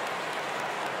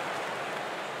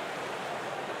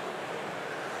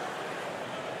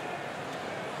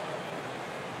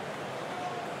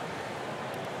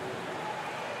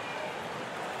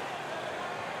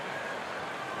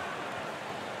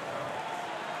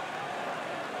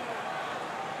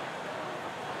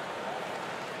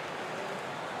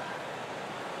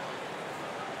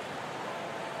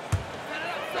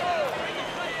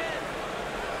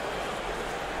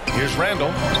 Here's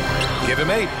Randall. Give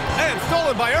him 8. And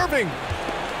stolen by Irving.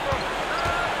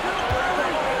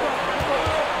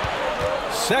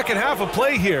 Second half of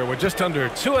play here with just under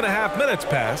 2.5 minutes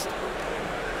passed.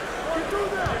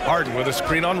 Harden with a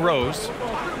screen on Rose.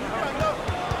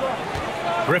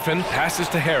 Griffin passes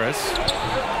to Harris.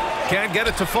 Can't get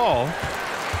it to fall.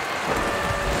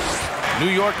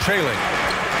 New York trailing.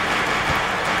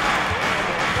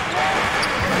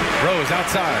 Rose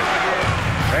outside.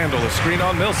 Randall, a screen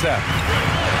on Millsap.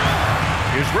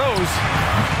 Here's Rose.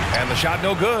 And the shot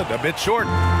no good, a bit short.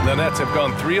 The Nets have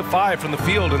gone 3 of 5 from the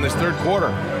field in this third quarter.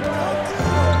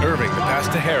 Irving, the pass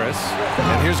to Harris.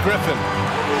 And here's Griffin.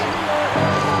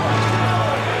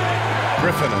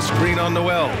 Griffin, a screen on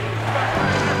Noel.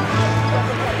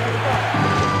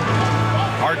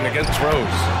 Harden against Rose.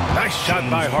 Nice shot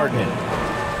by Harden.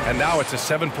 And now it's a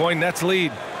 7-point Nets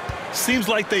lead. Seems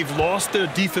like they've lost their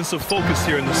defensive focus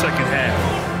here in the second half,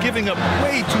 giving up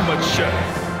way too much shot.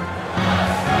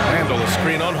 Randall, a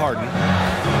screen on Harden.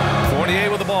 Fournier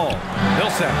with the ball.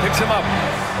 Millsap picks him up.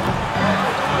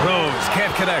 Rose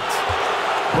can't connect.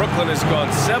 Brooklyn has gone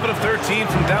 7 of 13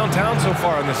 from downtown so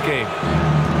far in this game.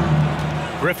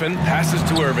 Griffin passes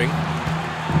to Irving.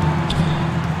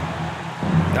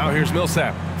 Now here's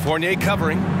Millsap. Fournier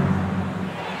covering.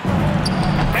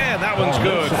 And that one's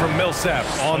good from Millsap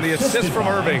on the assist from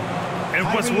Irving. And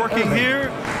what's working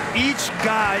here, each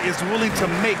guy is willing to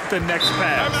make the next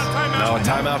pass. Now a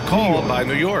timeout called by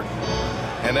New York.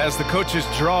 And as the coaches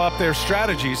draw up their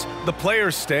strategies, the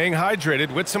players staying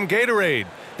hydrated with some Gatorade.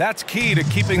 That's key to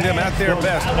keeping them at their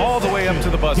best all the way up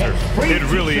to the buzzer. It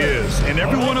really is. And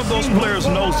every one of those players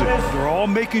knows it. They're all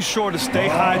making sure to stay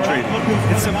hydrated.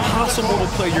 It's impossible to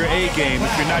play your A game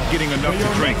if you're not getting enough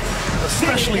to drink,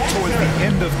 especially towards the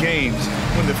end of games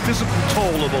when the physical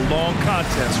toll of a long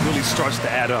contest really starts to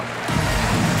add up.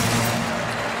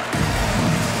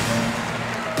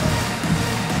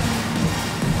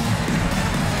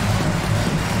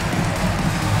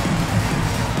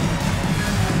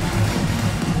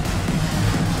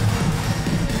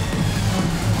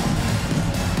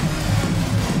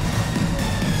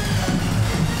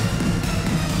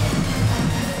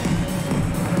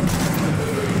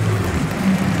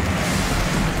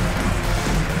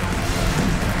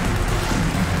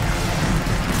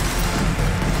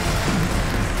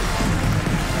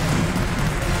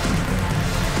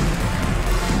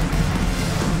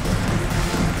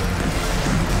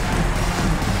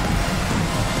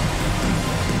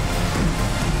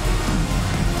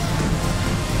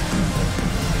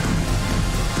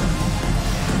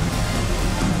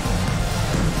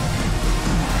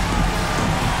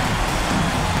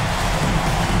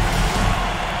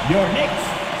 Your Knicks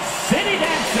City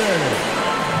Dancers.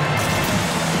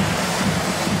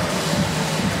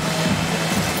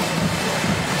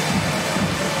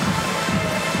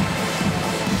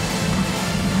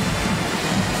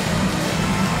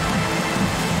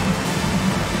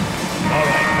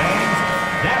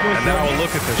 And now a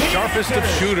look at the sharpest of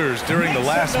shooters during the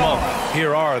last month.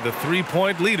 Here are the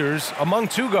three-point leaders among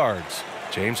two guards.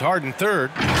 James Harden, third.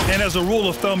 And as a rule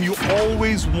of thumb, you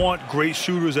always want great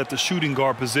shooters at the shooting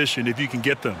guard position if you can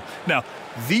get them. Now,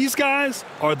 these guys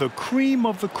are the cream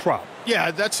of the crop.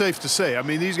 Yeah, that's safe to say. I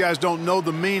mean, these guys don't know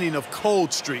the meaning of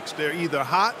cold streaks. They're either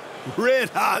hot, red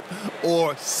hot,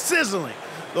 or sizzling.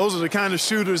 Those are the kind of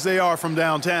shooters they are from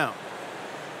downtown.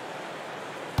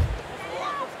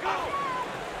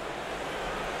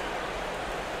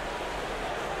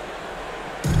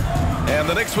 And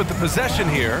the Knicks with the possession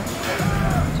here.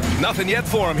 Nothing yet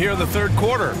for him here in the third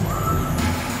quarter.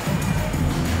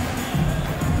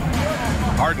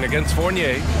 Harden against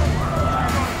Fournier.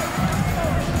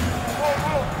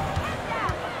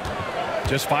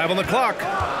 Just 5 on the clock.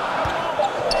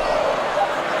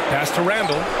 Pass to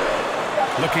Randall.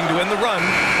 Looking to end the run.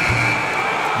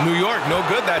 New York, no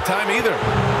good that time either.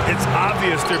 It's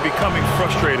obvious they're becoming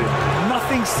frustrated. Nothing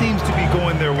everything seems to be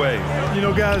going their way. You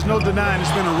know, guys, no denying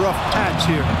it's been a rough patch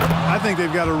here. I think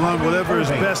they've got to run whatever is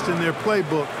best in their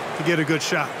playbook to get a good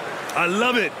shot. I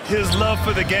love it. His love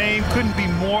for the game couldn't be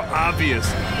more obvious.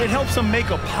 It helps him make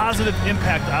a positive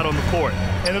impact out on the court,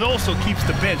 and it also keeps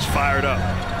the bench fired up.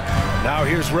 Now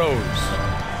here's Rose.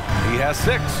 He has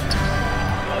 6.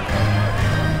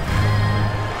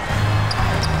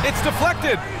 It's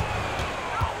deflected.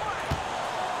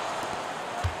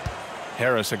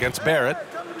 Harris against Barrett.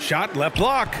 Shot left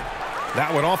block.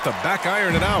 That went off the back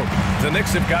iron and out. The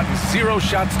Knicks have gotten 0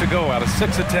 shots to go out of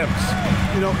 6 attempts.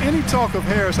 You know, any talk of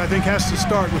Harris, I think, has to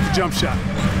start with the jump shot.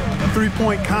 A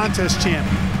 3-point contest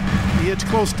champion. He hits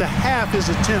close to half his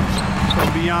attempts from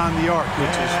beyond the arc,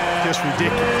 which is just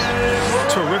ridiculous.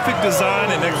 Terrific design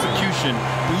and execution,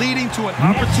 leading to an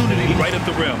opportunity right at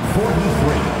the rim. 43,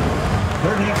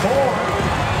 34.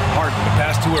 Harden to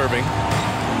pass to Irving.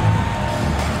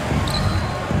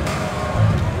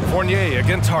 Fournier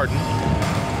against Harden.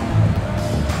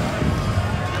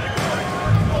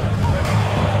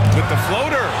 With the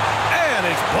floater, and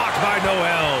it's blocked by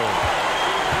Noel.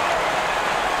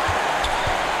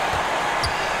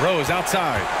 Rose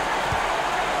outside.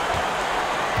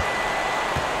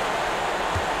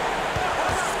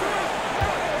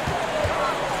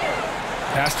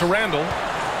 Pass to Randall.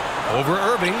 Over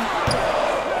Irving.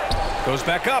 Goes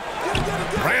back up.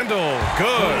 Randall,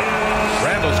 good.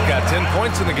 Randall's got 10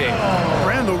 points in the game.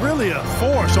 Randall really a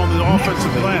force on the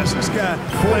offensive glass. This guy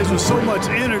plays with so much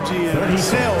energy and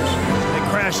excels at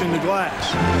crashing the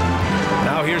glass.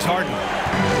 Now here's Harden.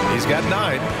 He's got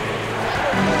 9.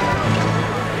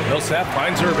 Millsap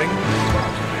finds Irving.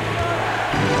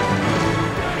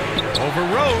 Over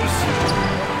Rose.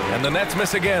 And the Nets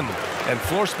miss again. And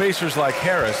floor spacers like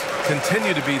Harris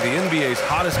continue to be the NBA's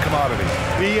hottest commodity.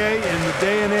 BA, in the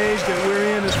day and age that we're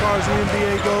in as far as the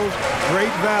NBA goes,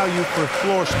 great value for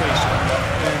floor spacing.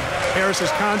 And Harris's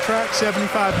contract,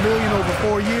 $75 million over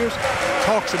 4 years,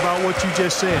 talks about what you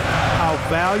just said, how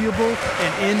valuable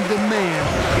and in demand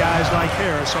guys like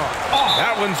Harris are.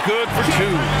 That one's good for 2.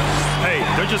 Hey,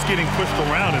 they're just getting pushed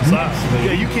around inside.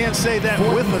 Yeah, you can't say that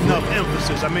with enough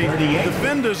emphasis. I mean,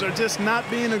 defenders are just not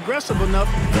being aggressive enough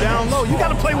down low. You got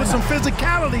to play with some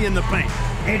physicality in the paint.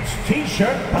 It's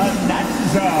T-shirt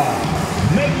bonanza.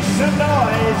 Make some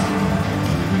noise.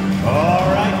 All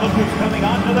right, look who's coming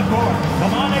onto the court.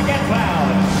 Come on and get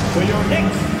loud for your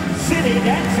Knicks City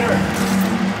Dancer.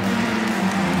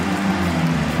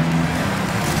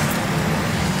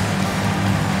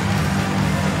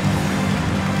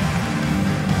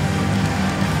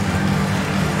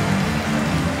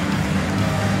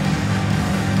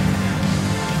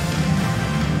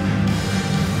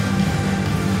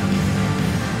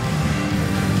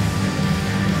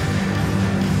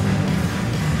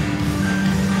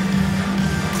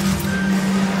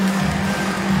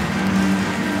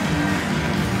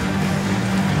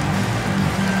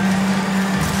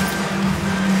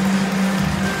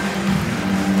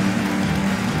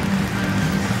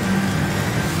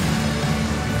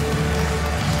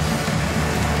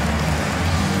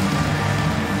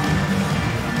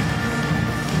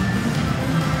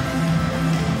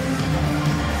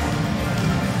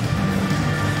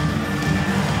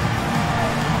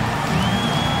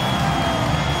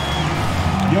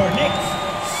 Your Knicks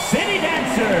City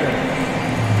Dancer.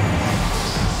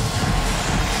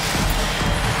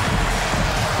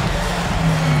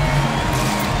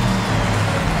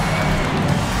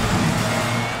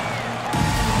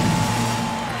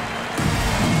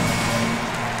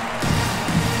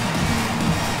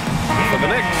 For the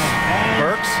Knicks,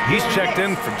 Burks, he's checked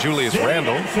in for Julius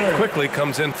Randle. Quickly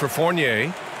comes in for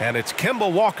Fournier. And it's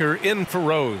Kemba Walker in for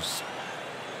Rose.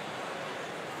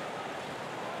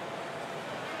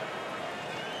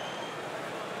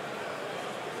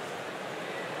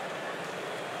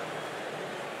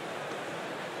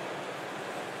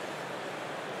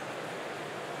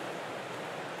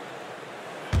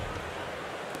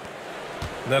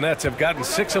 The Nets have gotten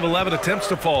 6 of 11 attempts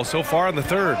to fall so far in the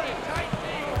third.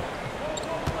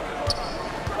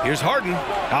 Here's Harden,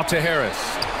 out to Harris.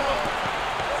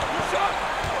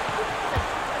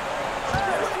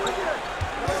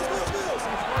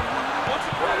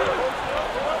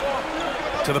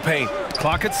 To the paint,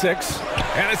 clock at 6,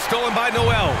 and it's stolen by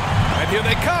Noel. And here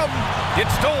they come.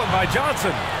 It's stolen by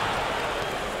Johnson.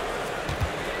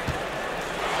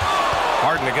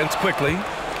 Harden against Quickly.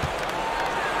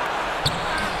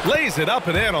 Lays it up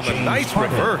and in on the nice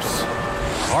reverse.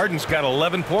 Harden's got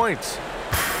 11 points.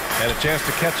 And a chance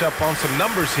to catch up on some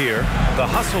numbers here. The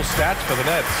hustle stats for the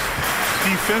Nets.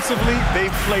 Defensively,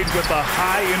 they've played with a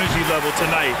high energy level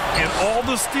tonight, and all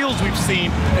the steals we've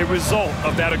seen a result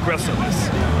of that aggressiveness.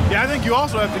 Yeah, I think you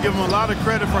also have to give them a lot of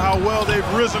credit for how well they've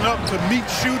risen up to meet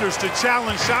shooters, to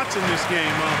challenge shots in this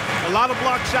game. A lot of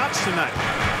blocked shots tonight.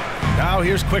 Now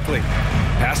here's Quickly.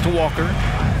 Pass to Walker.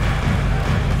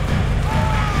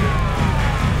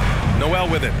 Noel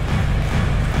with it.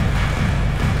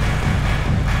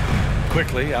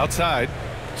 Quickly outside.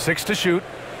 6 to shoot.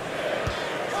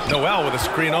 Noel with a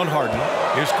screen on Harden.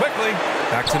 Here's Quickly.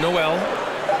 Back to Noel.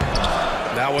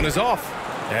 That one is off.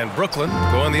 And Brooklyn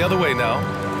going the other way now.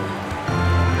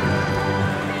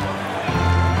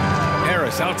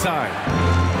 Harris outside.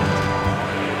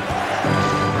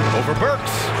 Over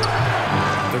Burks.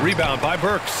 The rebound by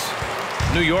Burks.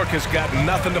 New York has got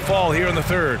nothing to fall here in the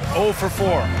third. 0 for 4.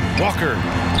 Walker.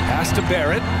 Pass to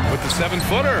Barrett with the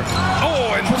 7-footer.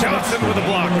 Oh, and Johnson with a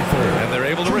block. And they're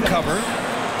able to recover.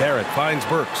 Barrett finds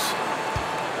Burks.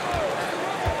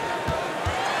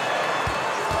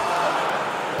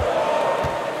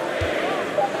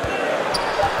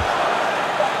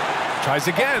 Tries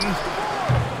again.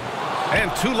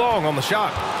 And too long on the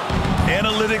shot.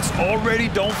 Analytics already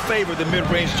don't favor the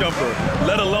mid-range jumper,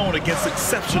 let alone against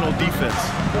exceptional defense.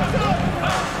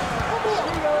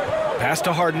 Pass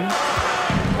to Harden.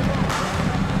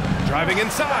 Driving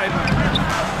inside.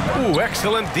 Ooh,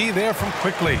 excellent D there from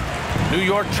Quickly. New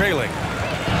York trailing.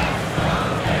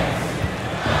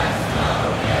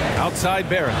 Outside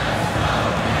Barrett.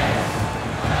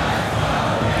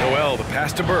 Noel, the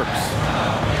pass to Burks.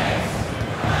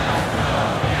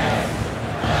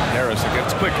 Harris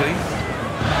against Quickly.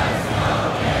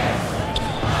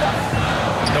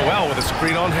 Noel with a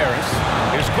screen on Harris.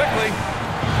 Here's Quickly.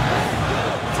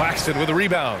 Claxton with a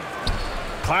rebound.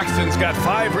 Claxton's got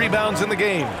 5 rebounds in the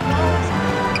game.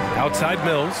 Outside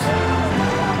Mills.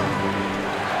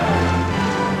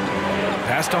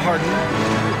 Pass to Harden.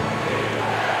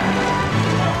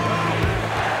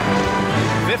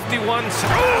 51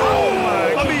 seconds. Oh,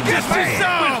 my! I mean, just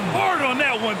hard on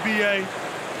that one, B.A.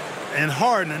 And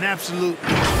Harden, an absolute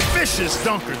vicious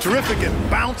dunker. Terrific at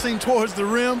bouncing towards the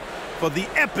rim for the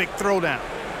epic throwdown.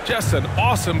 Just an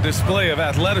awesome display of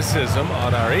athleticism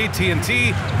on our AT&T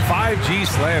 5G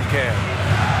Slam Cam.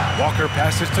 Walker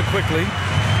passes to Quickly.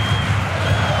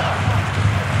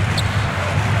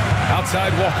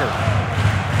 Outside Walker.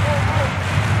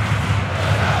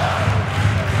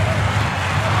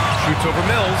 Shoots over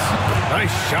Mills.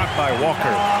 Nice shot by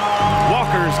Walker.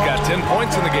 Walker's got 10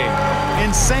 points in the game.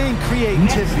 Insane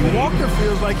creativity. Walker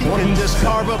feels like he can just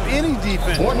carve up any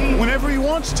defense whenever he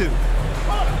wants to.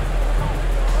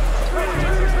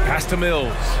 Pass to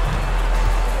Mills.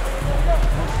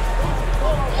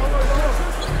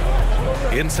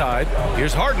 Inside.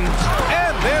 Here's Harden.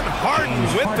 And then Harden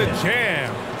with the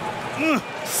jam.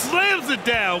 Slams it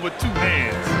down with 2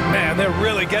 hands. Man, they're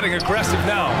really getting aggressive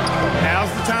now.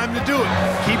 Now's the time to do it.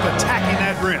 Keep attacking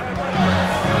that rim.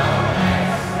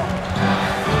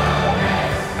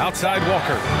 Outside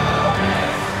Walker.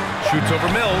 Shoots over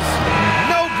Mills.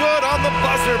 No good on the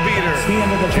buzzer beater.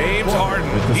 James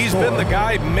Harden. He's been the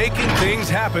guy making things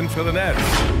happen for the Nets.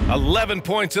 11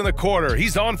 points in the quarter.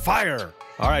 He's on fire.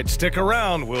 All right, stick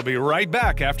around. We'll be right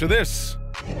back after this.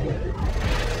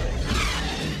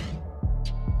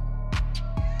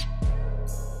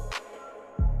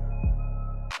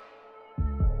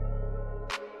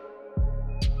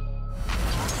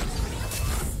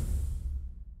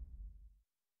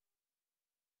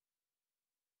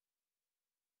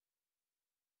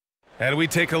 And we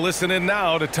take a listen in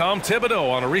now to Tom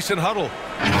Thibodeau on a recent huddle.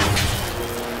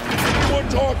 We're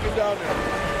talking down there.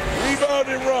 Rebound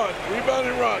and run. Rebound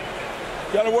and run.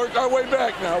 Got to work our way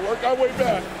back now. Work our way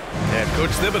back. And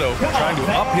Coach Thibodeau trying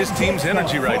to up his team's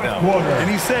energy right now. And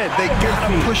he said they got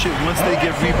to push it once they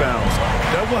get rebounds.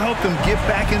 That will help them get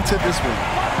back into this one.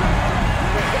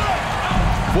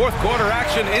 Fourth quarter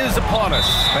action is upon us.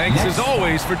 Thanks as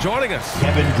always for joining us.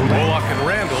 Bullock and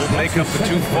Randall make up the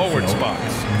 2 forward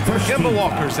spots. Kemba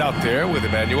Walker's out there with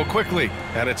Emmanuel Quickly.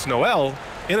 And it's Noel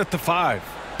in at the 5.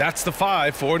 That's the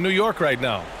 5 for New York right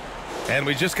now. And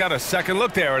we just got a second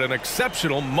look there at an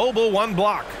exceptional mobile 1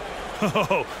 block.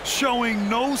 Oh, showing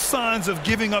no signs of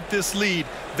giving up this lead.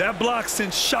 That block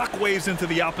sent shockwaves into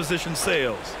the opposition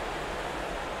sails.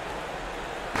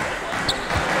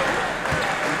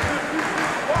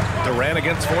 Durant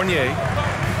against Fournier.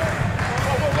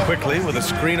 Quickly with a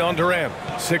screen on Durant.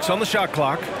 6 on the shot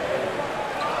clock.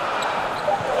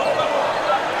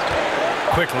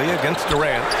 Quickly against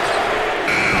Durant.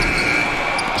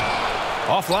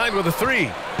 Offline with a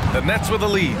 3. The Nets with a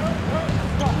lead.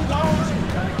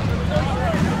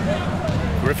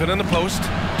 Griffin in the post.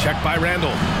 Check by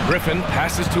Randall. Griffin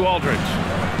passes to Aldridge.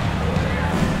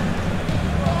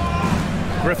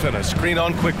 Griffin, a screen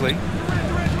on quickly.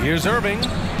 Here's Irving.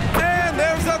 And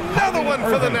there's another one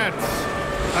for the Nets.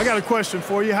 I got a question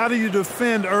for you. How do you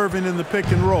defend Irving in the pick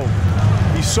and roll?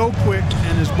 He's so quick,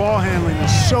 and his ball handling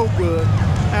is so good.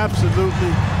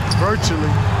 Absolutely, virtually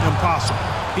impossible.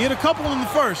 He hit a couple in the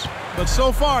first, but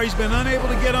so far he's been unable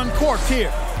to get uncorked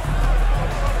here.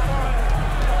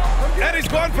 And he's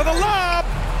going for the lob.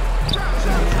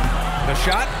 The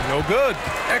shot, no good.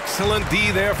 Excellent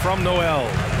D there from Noel.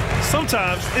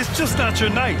 Sometimes it's just not your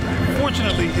night.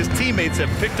 Fortunately, his teammates have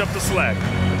picked up the slack.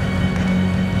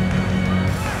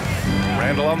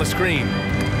 Randall on the screen.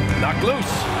 Knocked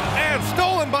loose. And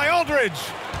stolen by Aldridge.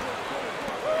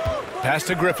 Pass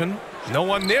to Griffin. No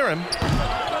one near him.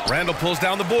 Randall pulls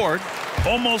down the board.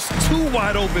 Almost too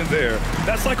wide open there.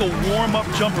 That's like a warm-up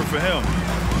jumper for him.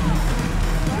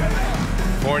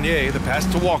 Fournier, the pass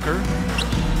to Walker.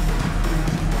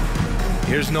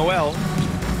 Here's Noel.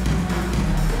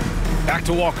 Back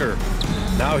to Walker.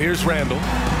 Now here's Randall.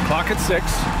 Clock at 6.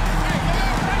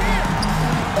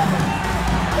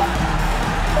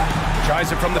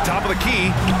 Tries it from the top of the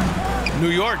key. New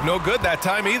York, no good that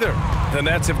time either. The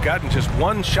Nets have gotten just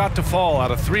one shot to fall out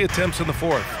of 3 attempts in the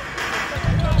fourth.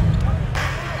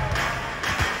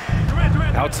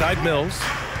 Outside Mills.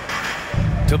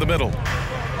 To the middle.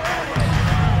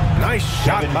 Nice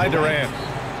shot by Durant.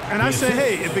 And I say,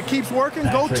 hey, if it keeps working,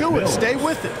 go to it. Stay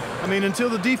with it. I mean, until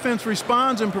the defense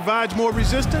responds and provides more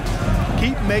resistance,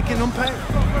 keep making them pay.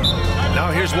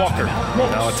 Now here's Walker.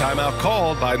 Now a timeout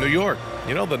called by New York.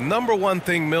 You know, the number one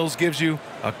thing Mills gives you,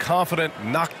 a confident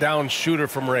knockdown shooter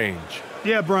from range.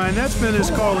 Yeah, Brian, that's been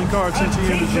his calling card since he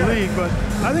entered the league, but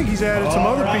I think he's added some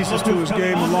other pieces to his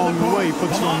game along the way. He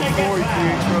puts it on the floor, he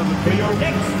creates for other people.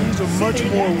 He's a much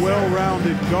more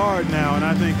well-rounded guard now, and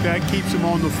I think that keeps him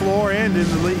on the floor and in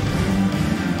the league.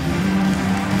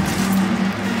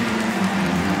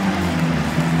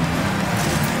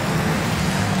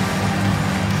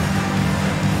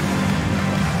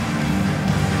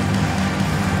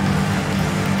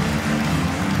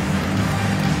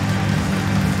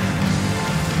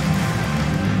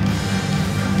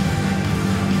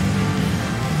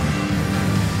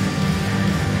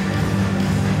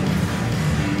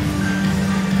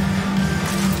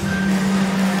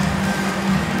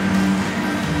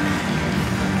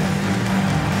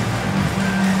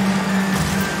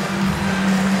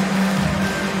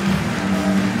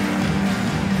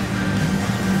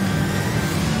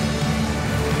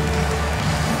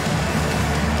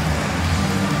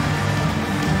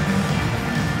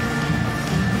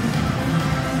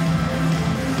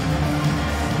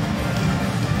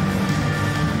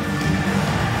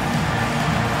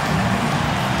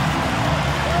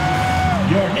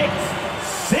 Your Knicks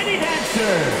City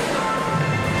Dancers.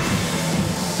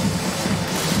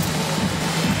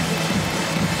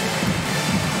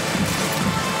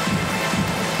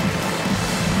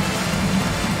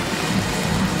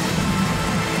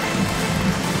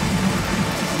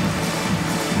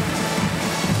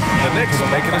 The Knicks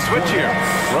are making a switch here.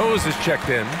 Rose is checked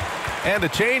in. And a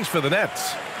change for the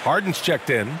Nets. Harden's checked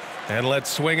in. And let's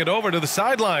swing it over to the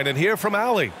sideline and hear from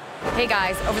Allie. Hey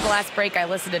guys, over the last break, I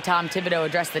listened to Tom Thibodeau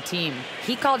address the team.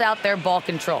 He called out their ball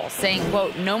control, saying,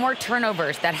 quote, no more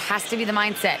turnovers. That has to be the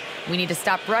mindset. We need to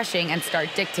stop rushing and start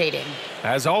dictating.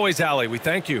 As always, Allie, we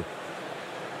thank you.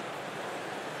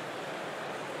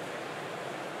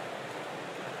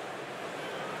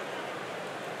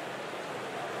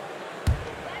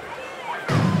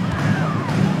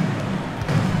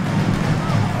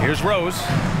 Here's Rose.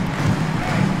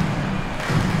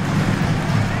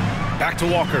 Back to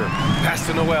Walker. Pass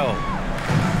to Noel.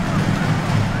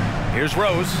 Here's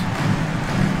Rose.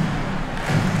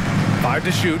 5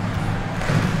 to shoot.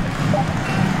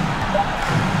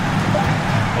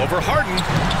 Over Harden.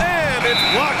 And it's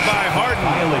blocked by Harden.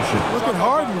 Look at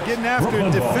Harden getting after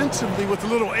it defensively with a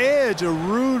little edge. A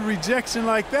rude rejection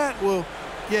like that will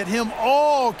get him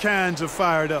all kinds of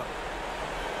fired up.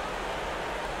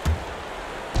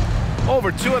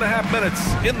 Over 2.5 minutes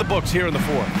in the books here in the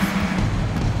fourth.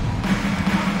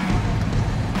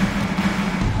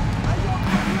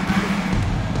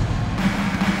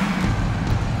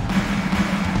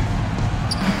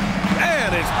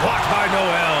 And it's blocked by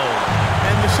Noel.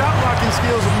 And the shot blocking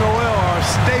skills of Noel are a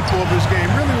staple of this game.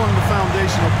 Really one of the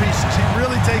foundational pieces. He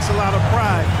really takes a lot of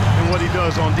pride in what he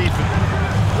does on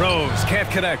defense. Rose can't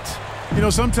connect. You know,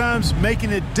 sometimes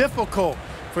making it difficult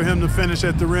for him to finish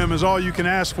at the rim is all you can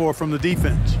ask for from the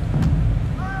defense.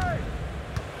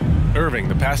 Irving,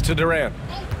 the pass to Durant.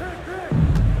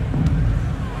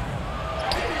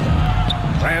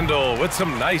 Randall with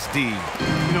some nice D.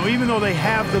 You know, even though they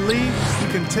have the lead, you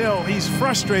can tell he's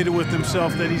frustrated with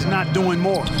himself that he's not doing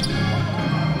more.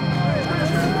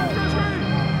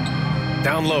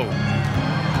 Down low.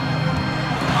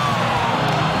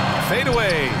 Fade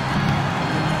away.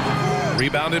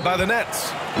 Rebounded by the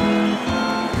Nets.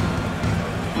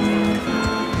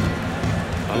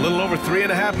 A little over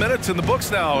 3.5 minutes in the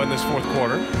books now in this fourth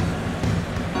quarter.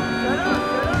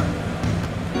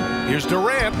 Here's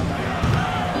Durant.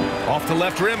 Off the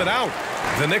left rim and out.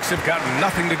 The Knicks have gotten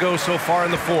nothing to go so far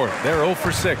in the fourth. They're 0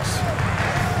 for 6.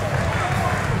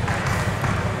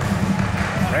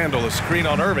 Randall, a screen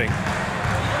on Irving.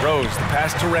 Rose, the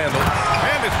pass to Randall.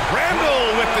 And it's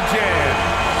Randall with the jam.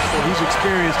 So he's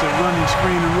experienced at running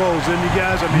screen and rolls. And you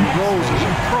guys, I mean, Rose is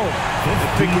a pro at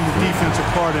picking the defense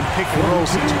apart and pick and roll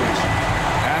situation.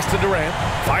 Pass to Durant.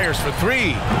 Fires for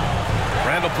 3.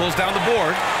 Randall pulls down the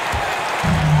board.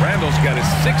 Randall's got his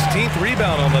 16th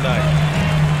rebound on the night.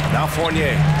 Now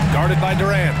Fournier, guarded by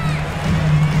Durant.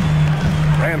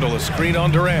 Randall, a screen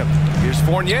on Durant. Here's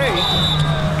Fournier.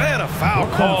 And a foul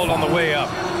called on the way up.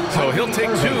 So he'll take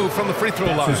 2 from the free throw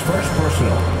line. His first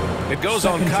personal. It goes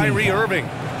on Kyrie Irving.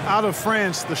 Out of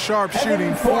France, the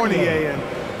sharpshooting Fournier,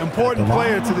 an important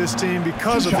player to this team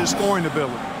because of his scoring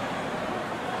ability.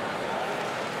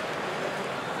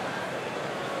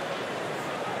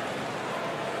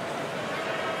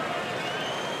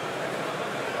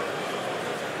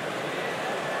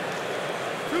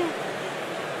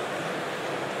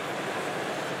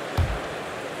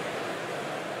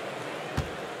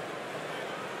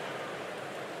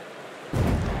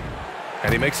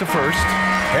 And he makes a first.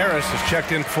 Harris is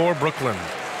checked in for Brooklyn.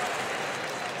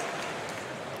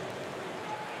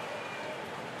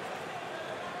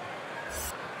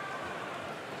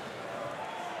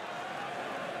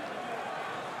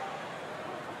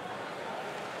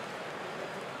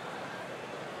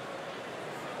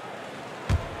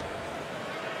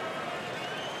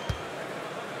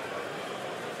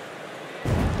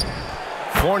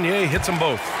 Fournier hits them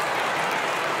both.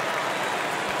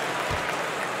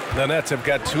 The Nets have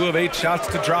got 2 of 8 shots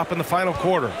to drop in the final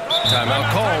quarter.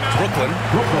 Timeout called. Brooklyn.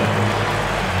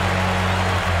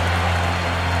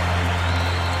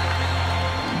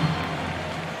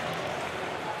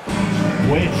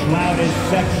 Which loudest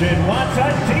section wants a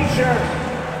t-shirt?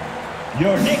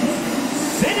 Your Knicks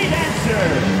City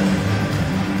Dancer.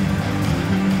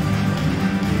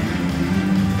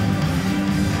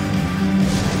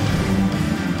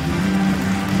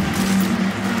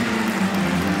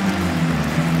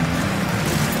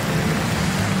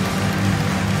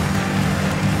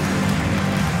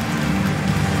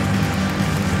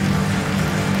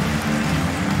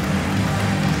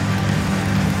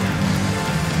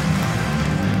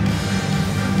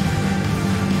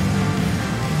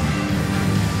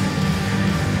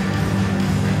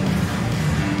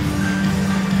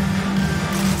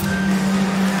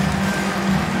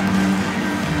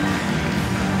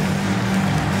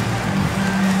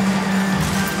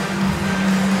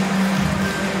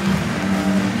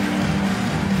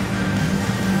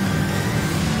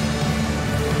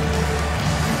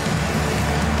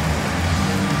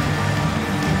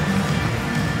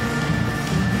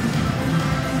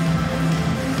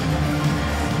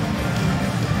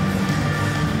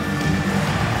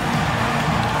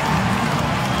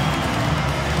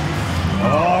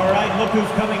 Who's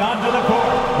coming onto the court?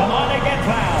 Come on and get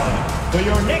loud for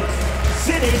your Knicks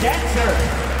City Dancer.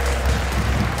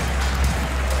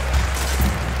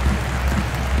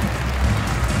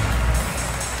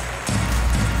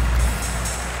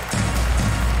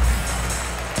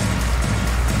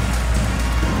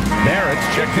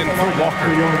 Barrett's checked in for Walker.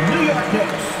 For your New York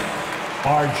Knicks,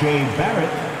 R.J.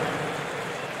 Barrett.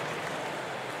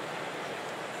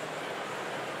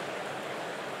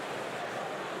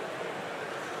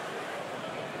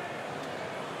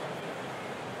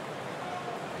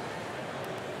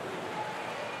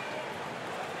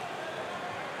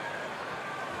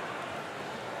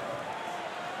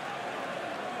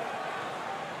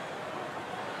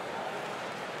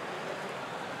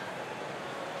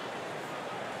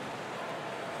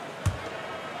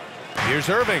 Here's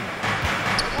Irving.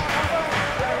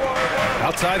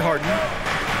 Outside Harden.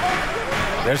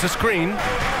 There's a screen.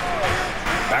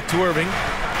 Back to Irving.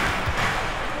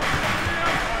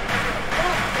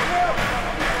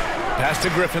 Pass to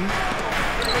Griffin.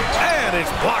 And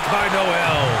it's blocked by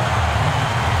Noel.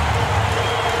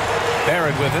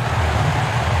 Barrett with it.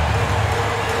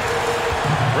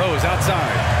 Rose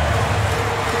outside.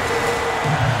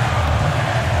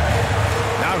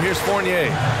 Now here's Fournier.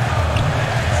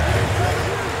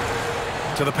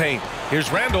 To the paint. Here's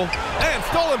Randall. And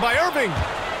stolen by Irving.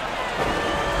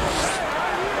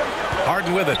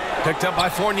 Harden with it. Picked up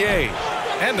by Fournier.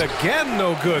 And again,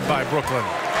 no good by Brooklyn.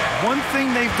 One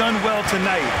thing they've done well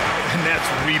tonight, and that's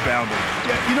rebounding.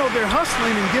 Yeah, you know, they're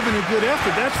hustling and giving a good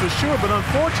effort, that's for sure, but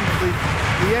unfortunately,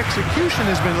 the execution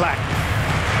has been lacking.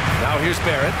 Now here's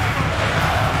Barrett.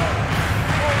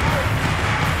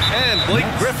 And Blake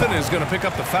Griffin is going to pick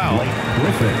up the foul.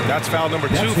 That's foul number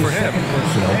 2 for him.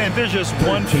 And there's just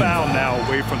one foul now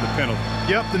away from the penalty.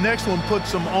 Yep, the next one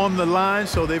puts them on the line,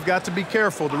 so they've got to be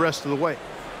careful the rest of the way.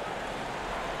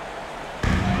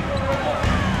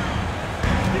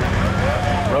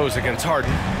 Rose against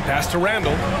Harden. Pass to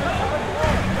Randall.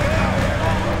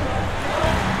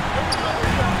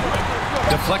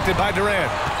 Deflected by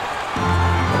Durant.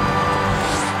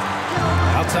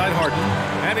 Outside Harden.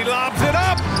 And he lobs it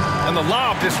up. And the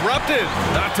lob disrupted.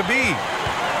 Not to be.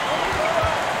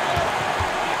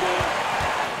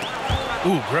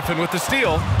 Ooh, Griffin with the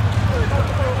steal.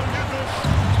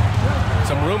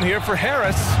 Some room here for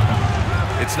Harris.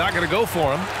 It's not going to go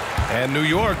for him. And New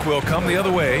York will come the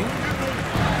other way.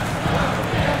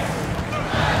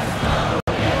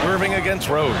 Irving against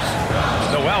Rose.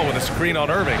 Noel with a screen on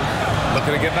Irving.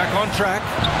 Looking to get back on track.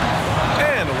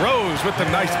 And Rose with the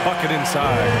nice bucket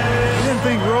inside. I didn't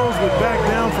think Rose would back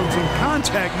down from some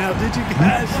contact now, did you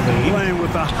guys? Playing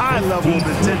with a high level of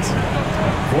intensity.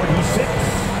 46.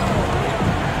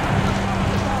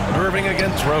 Irving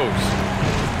against Rose.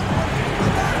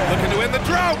 Looking to end the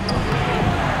drought.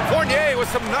 Fournier with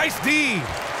some nice D.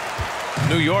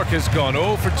 New York has gone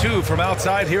 0 for 2 from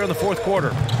outside here in the fourth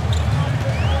quarter.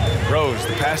 Rose,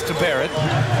 the pass to Barrett.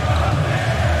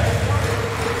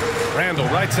 Randall,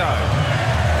 right side.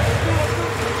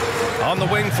 On the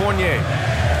wing, Fournier.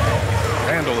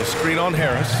 Randall, a screen on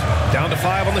Harris. Down to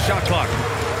 5 on the shot clock.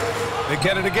 They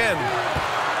get it again.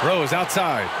 Rose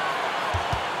outside.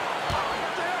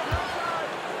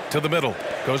 To the middle.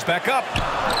 Goes back up.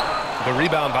 The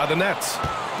rebound by the Nets.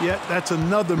 Yeah, that's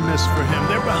another miss for him.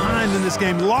 They're behind in this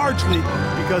game largely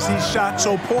because he's shot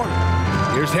so poorly.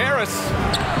 Here's Harris.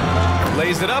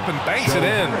 Lays it up and banks it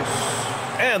in.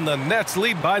 And the Nets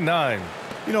lead by 9.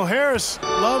 You know, Harris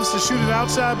loves to shoot it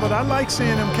outside, but I like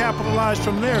seeing him capitalize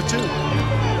from there, too.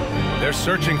 They're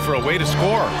searching for a way to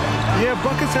score. Yeah,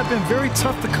 buckets have been very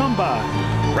tough to come by.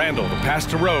 Randall, the pass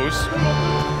to Rose.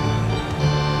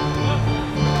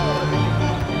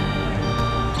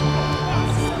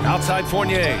 Outside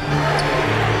Fournier.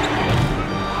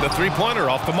 The three-pointer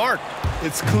off the mark.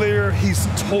 It's clear he's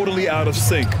totally out of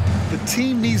sync. The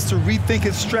team needs to rethink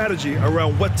its strategy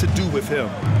around what to do with him.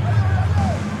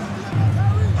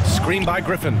 Screen by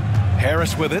Griffin.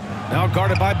 Harris with it. Now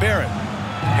guarded by Barrett.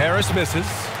 Harris misses.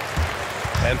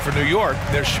 And for New York,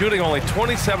 they're shooting only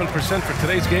 27% for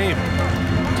today's game.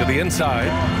 To the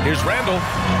inside. Here's Randall.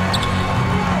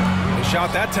 The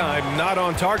shot that time not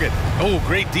on target. Oh,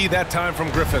 great D that time from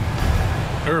Griffin.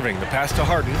 Irving, the pass to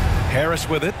Harden. Harris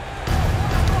with it.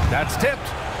 That's tipped.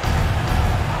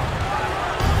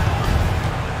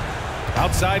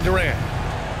 Outside Durant.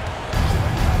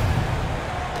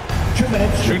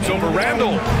 Shoots over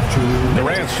Randall.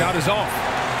 Durant's shot is off.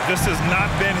 This has not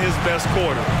been his best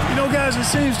quarter. You know, guys, it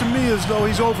seems to me as though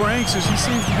he's over anxious. He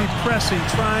seems to be pressing,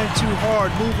 trying too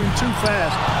hard, moving too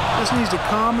fast. Just needs to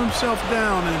calm himself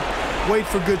down and wait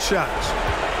for good shots.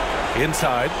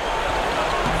 Inside.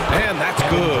 And that's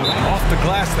good. Off the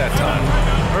glass that time.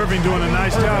 Irving doing a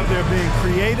nice job there being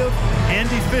creative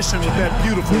and efficient with that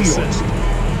beautiful assist.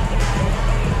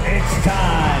 It's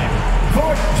time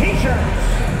for T-shirts.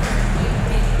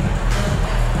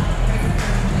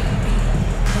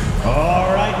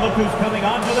 All right, look who's coming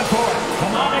onto the court.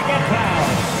 Come on and get down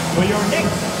for your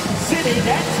Knicks City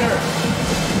Dancer.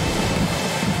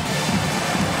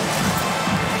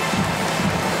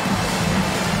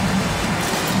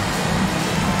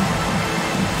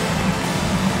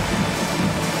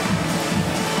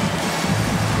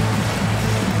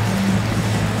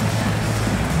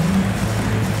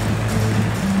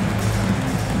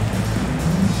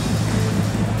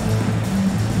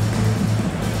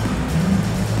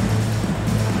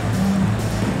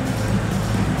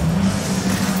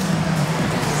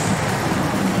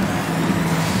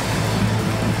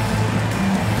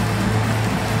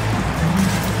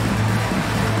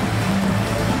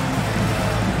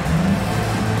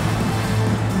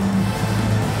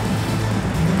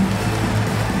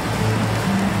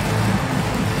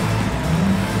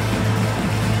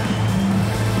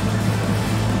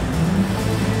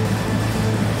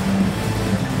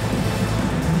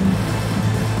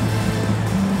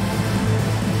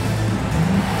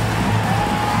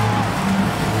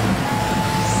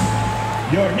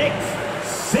 Your Knicks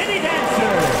City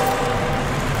Dancer.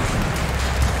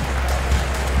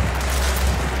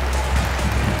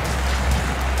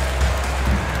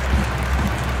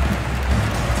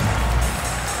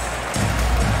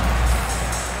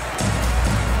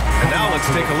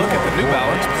 let's take a look at the New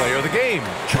Balance player of the game,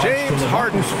 James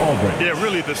Harden. Yeah,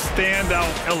 really the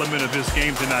standout element of this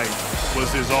game tonight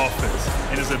was his offense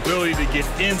and his ability to get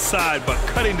inside but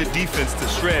cutting the defense to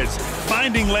shreds,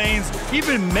 finding lanes,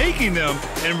 even making them,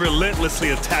 and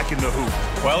relentlessly attacking the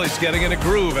hoop. Well, he's getting in a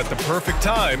groove at the perfect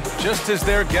time, just as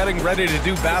they're getting ready to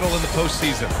do battle in the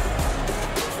postseason.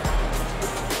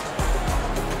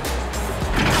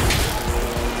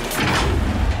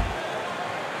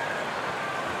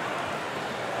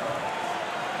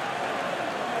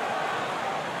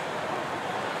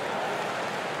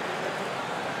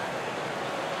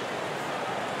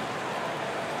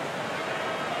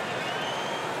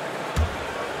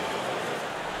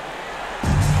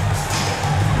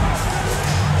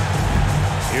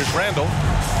 Here's Randall.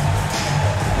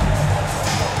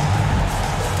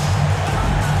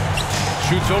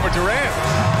 Shoots over Durant.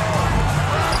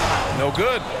 No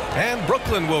good. And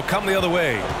Brooklyn will come the other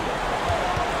way.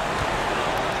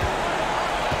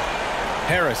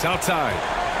 Harris outside.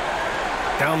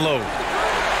 Down low.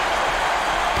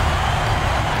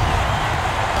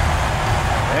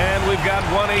 And we've got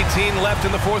 1:18 left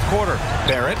in the fourth quarter.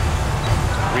 Barrett.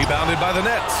 Rebounded by the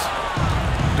Nets.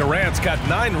 Durant's got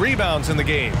 9 rebounds in the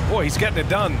game. Boy, he's getting it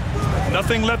done.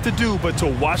 Nothing left to do but to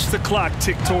watch the clock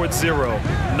tick towards 0.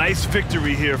 Nice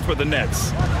victory here for the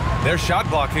Nets. Their shot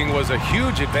blocking was a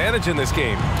huge advantage in this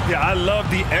game. Yeah, I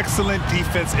love the excellent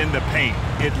defense in the paint.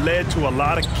 It led to a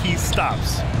lot of key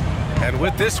stops. And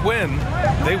with this win,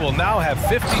 they will now have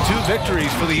 52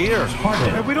 victories for the year.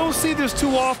 And we don't see this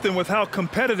too often with how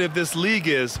competitive this league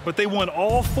is, but they won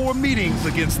all 4 meetings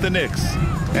against the Knicks.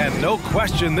 And no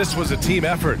question this was a team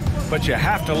effort, but you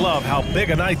have to love how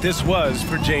big a night this was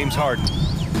for James Harden.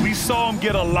 We saw him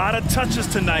get a lot of touches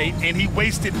tonight, and he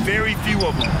wasted very few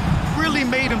of them. Really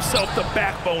made himself the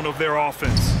backbone of their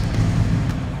offense.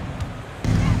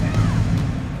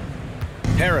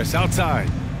 Harris outside.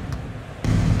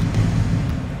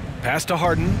 Pass to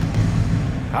Harden.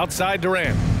 Outside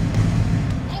Durant.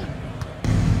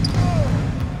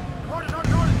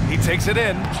 He takes it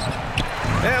in.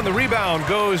 And the rebound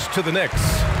goes to the Knicks.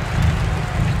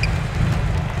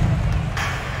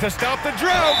 To stop the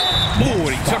drought. Ooh,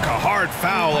 and he took a hard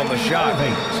foul on the shot.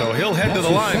 So he'll head to the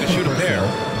line to shoot a pair.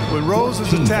 When Rose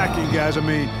is attacking, guys, I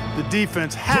mean, the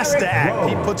defense has to act.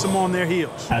 He puts them on their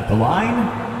heels. At the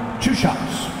line, 2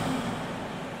 shots.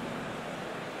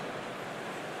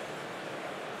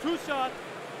 2 shots.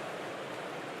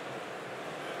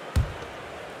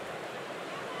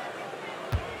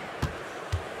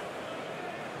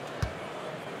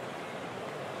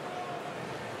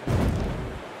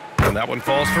 And that one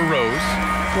falls for Rose.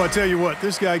 Well, I tell you what,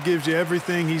 this guy gives you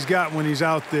everything he's got when he's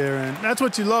out there, and that's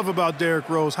what you love about Derrick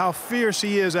Rose, how fierce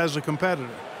he is as a competitor.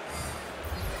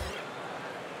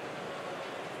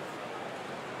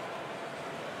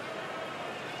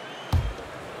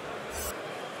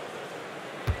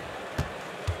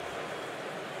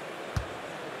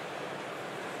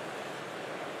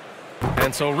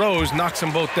 And so Rose knocks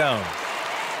them both down.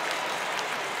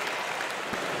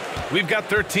 We've got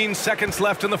 13 seconds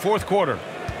left in the fourth quarter.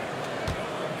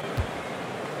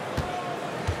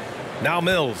 Now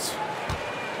Mills.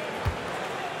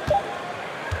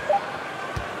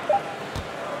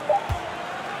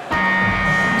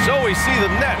 So we see the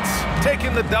Nets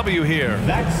taking the W here.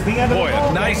 That's the end of the Boy,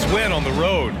 a nice win on the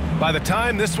road. By the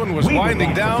time this one was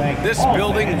winding down, this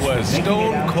building was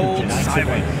stone cold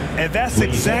silent. And that's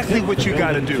exactly what you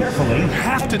got to do. You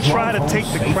have to try to take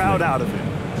the crowd out of it.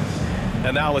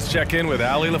 And now let's check in with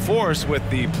Allie LaForce with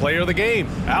the player of the game.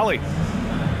 Allie.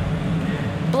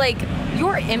 Blake,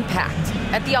 your impact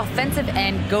at the offensive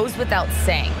end goes without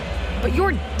saying, but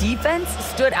your defense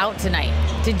stood out tonight.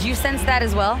 Did you sense that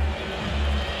as well?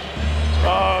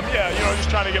 Yeah, just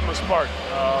trying to give them a spark.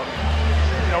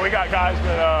 We got guys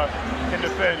that can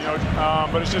defend,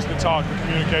 but it's just the talk, the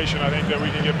communication, I think that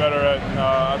we can get better at.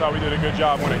 I thought we did a good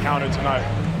job when it counted tonight.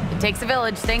 It takes a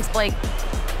village. Thanks, Blake.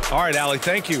 All right, Allie,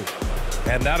 thank you.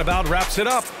 And that about wraps it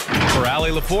up. For Allie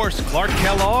LaForce, Clark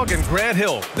Kellogg, and Grant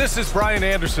Hill, this is Brian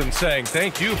Anderson saying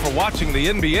thank you for watching the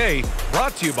NBA,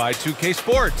 brought to you by 2K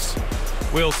Sports.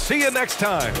 We'll see you next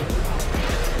time.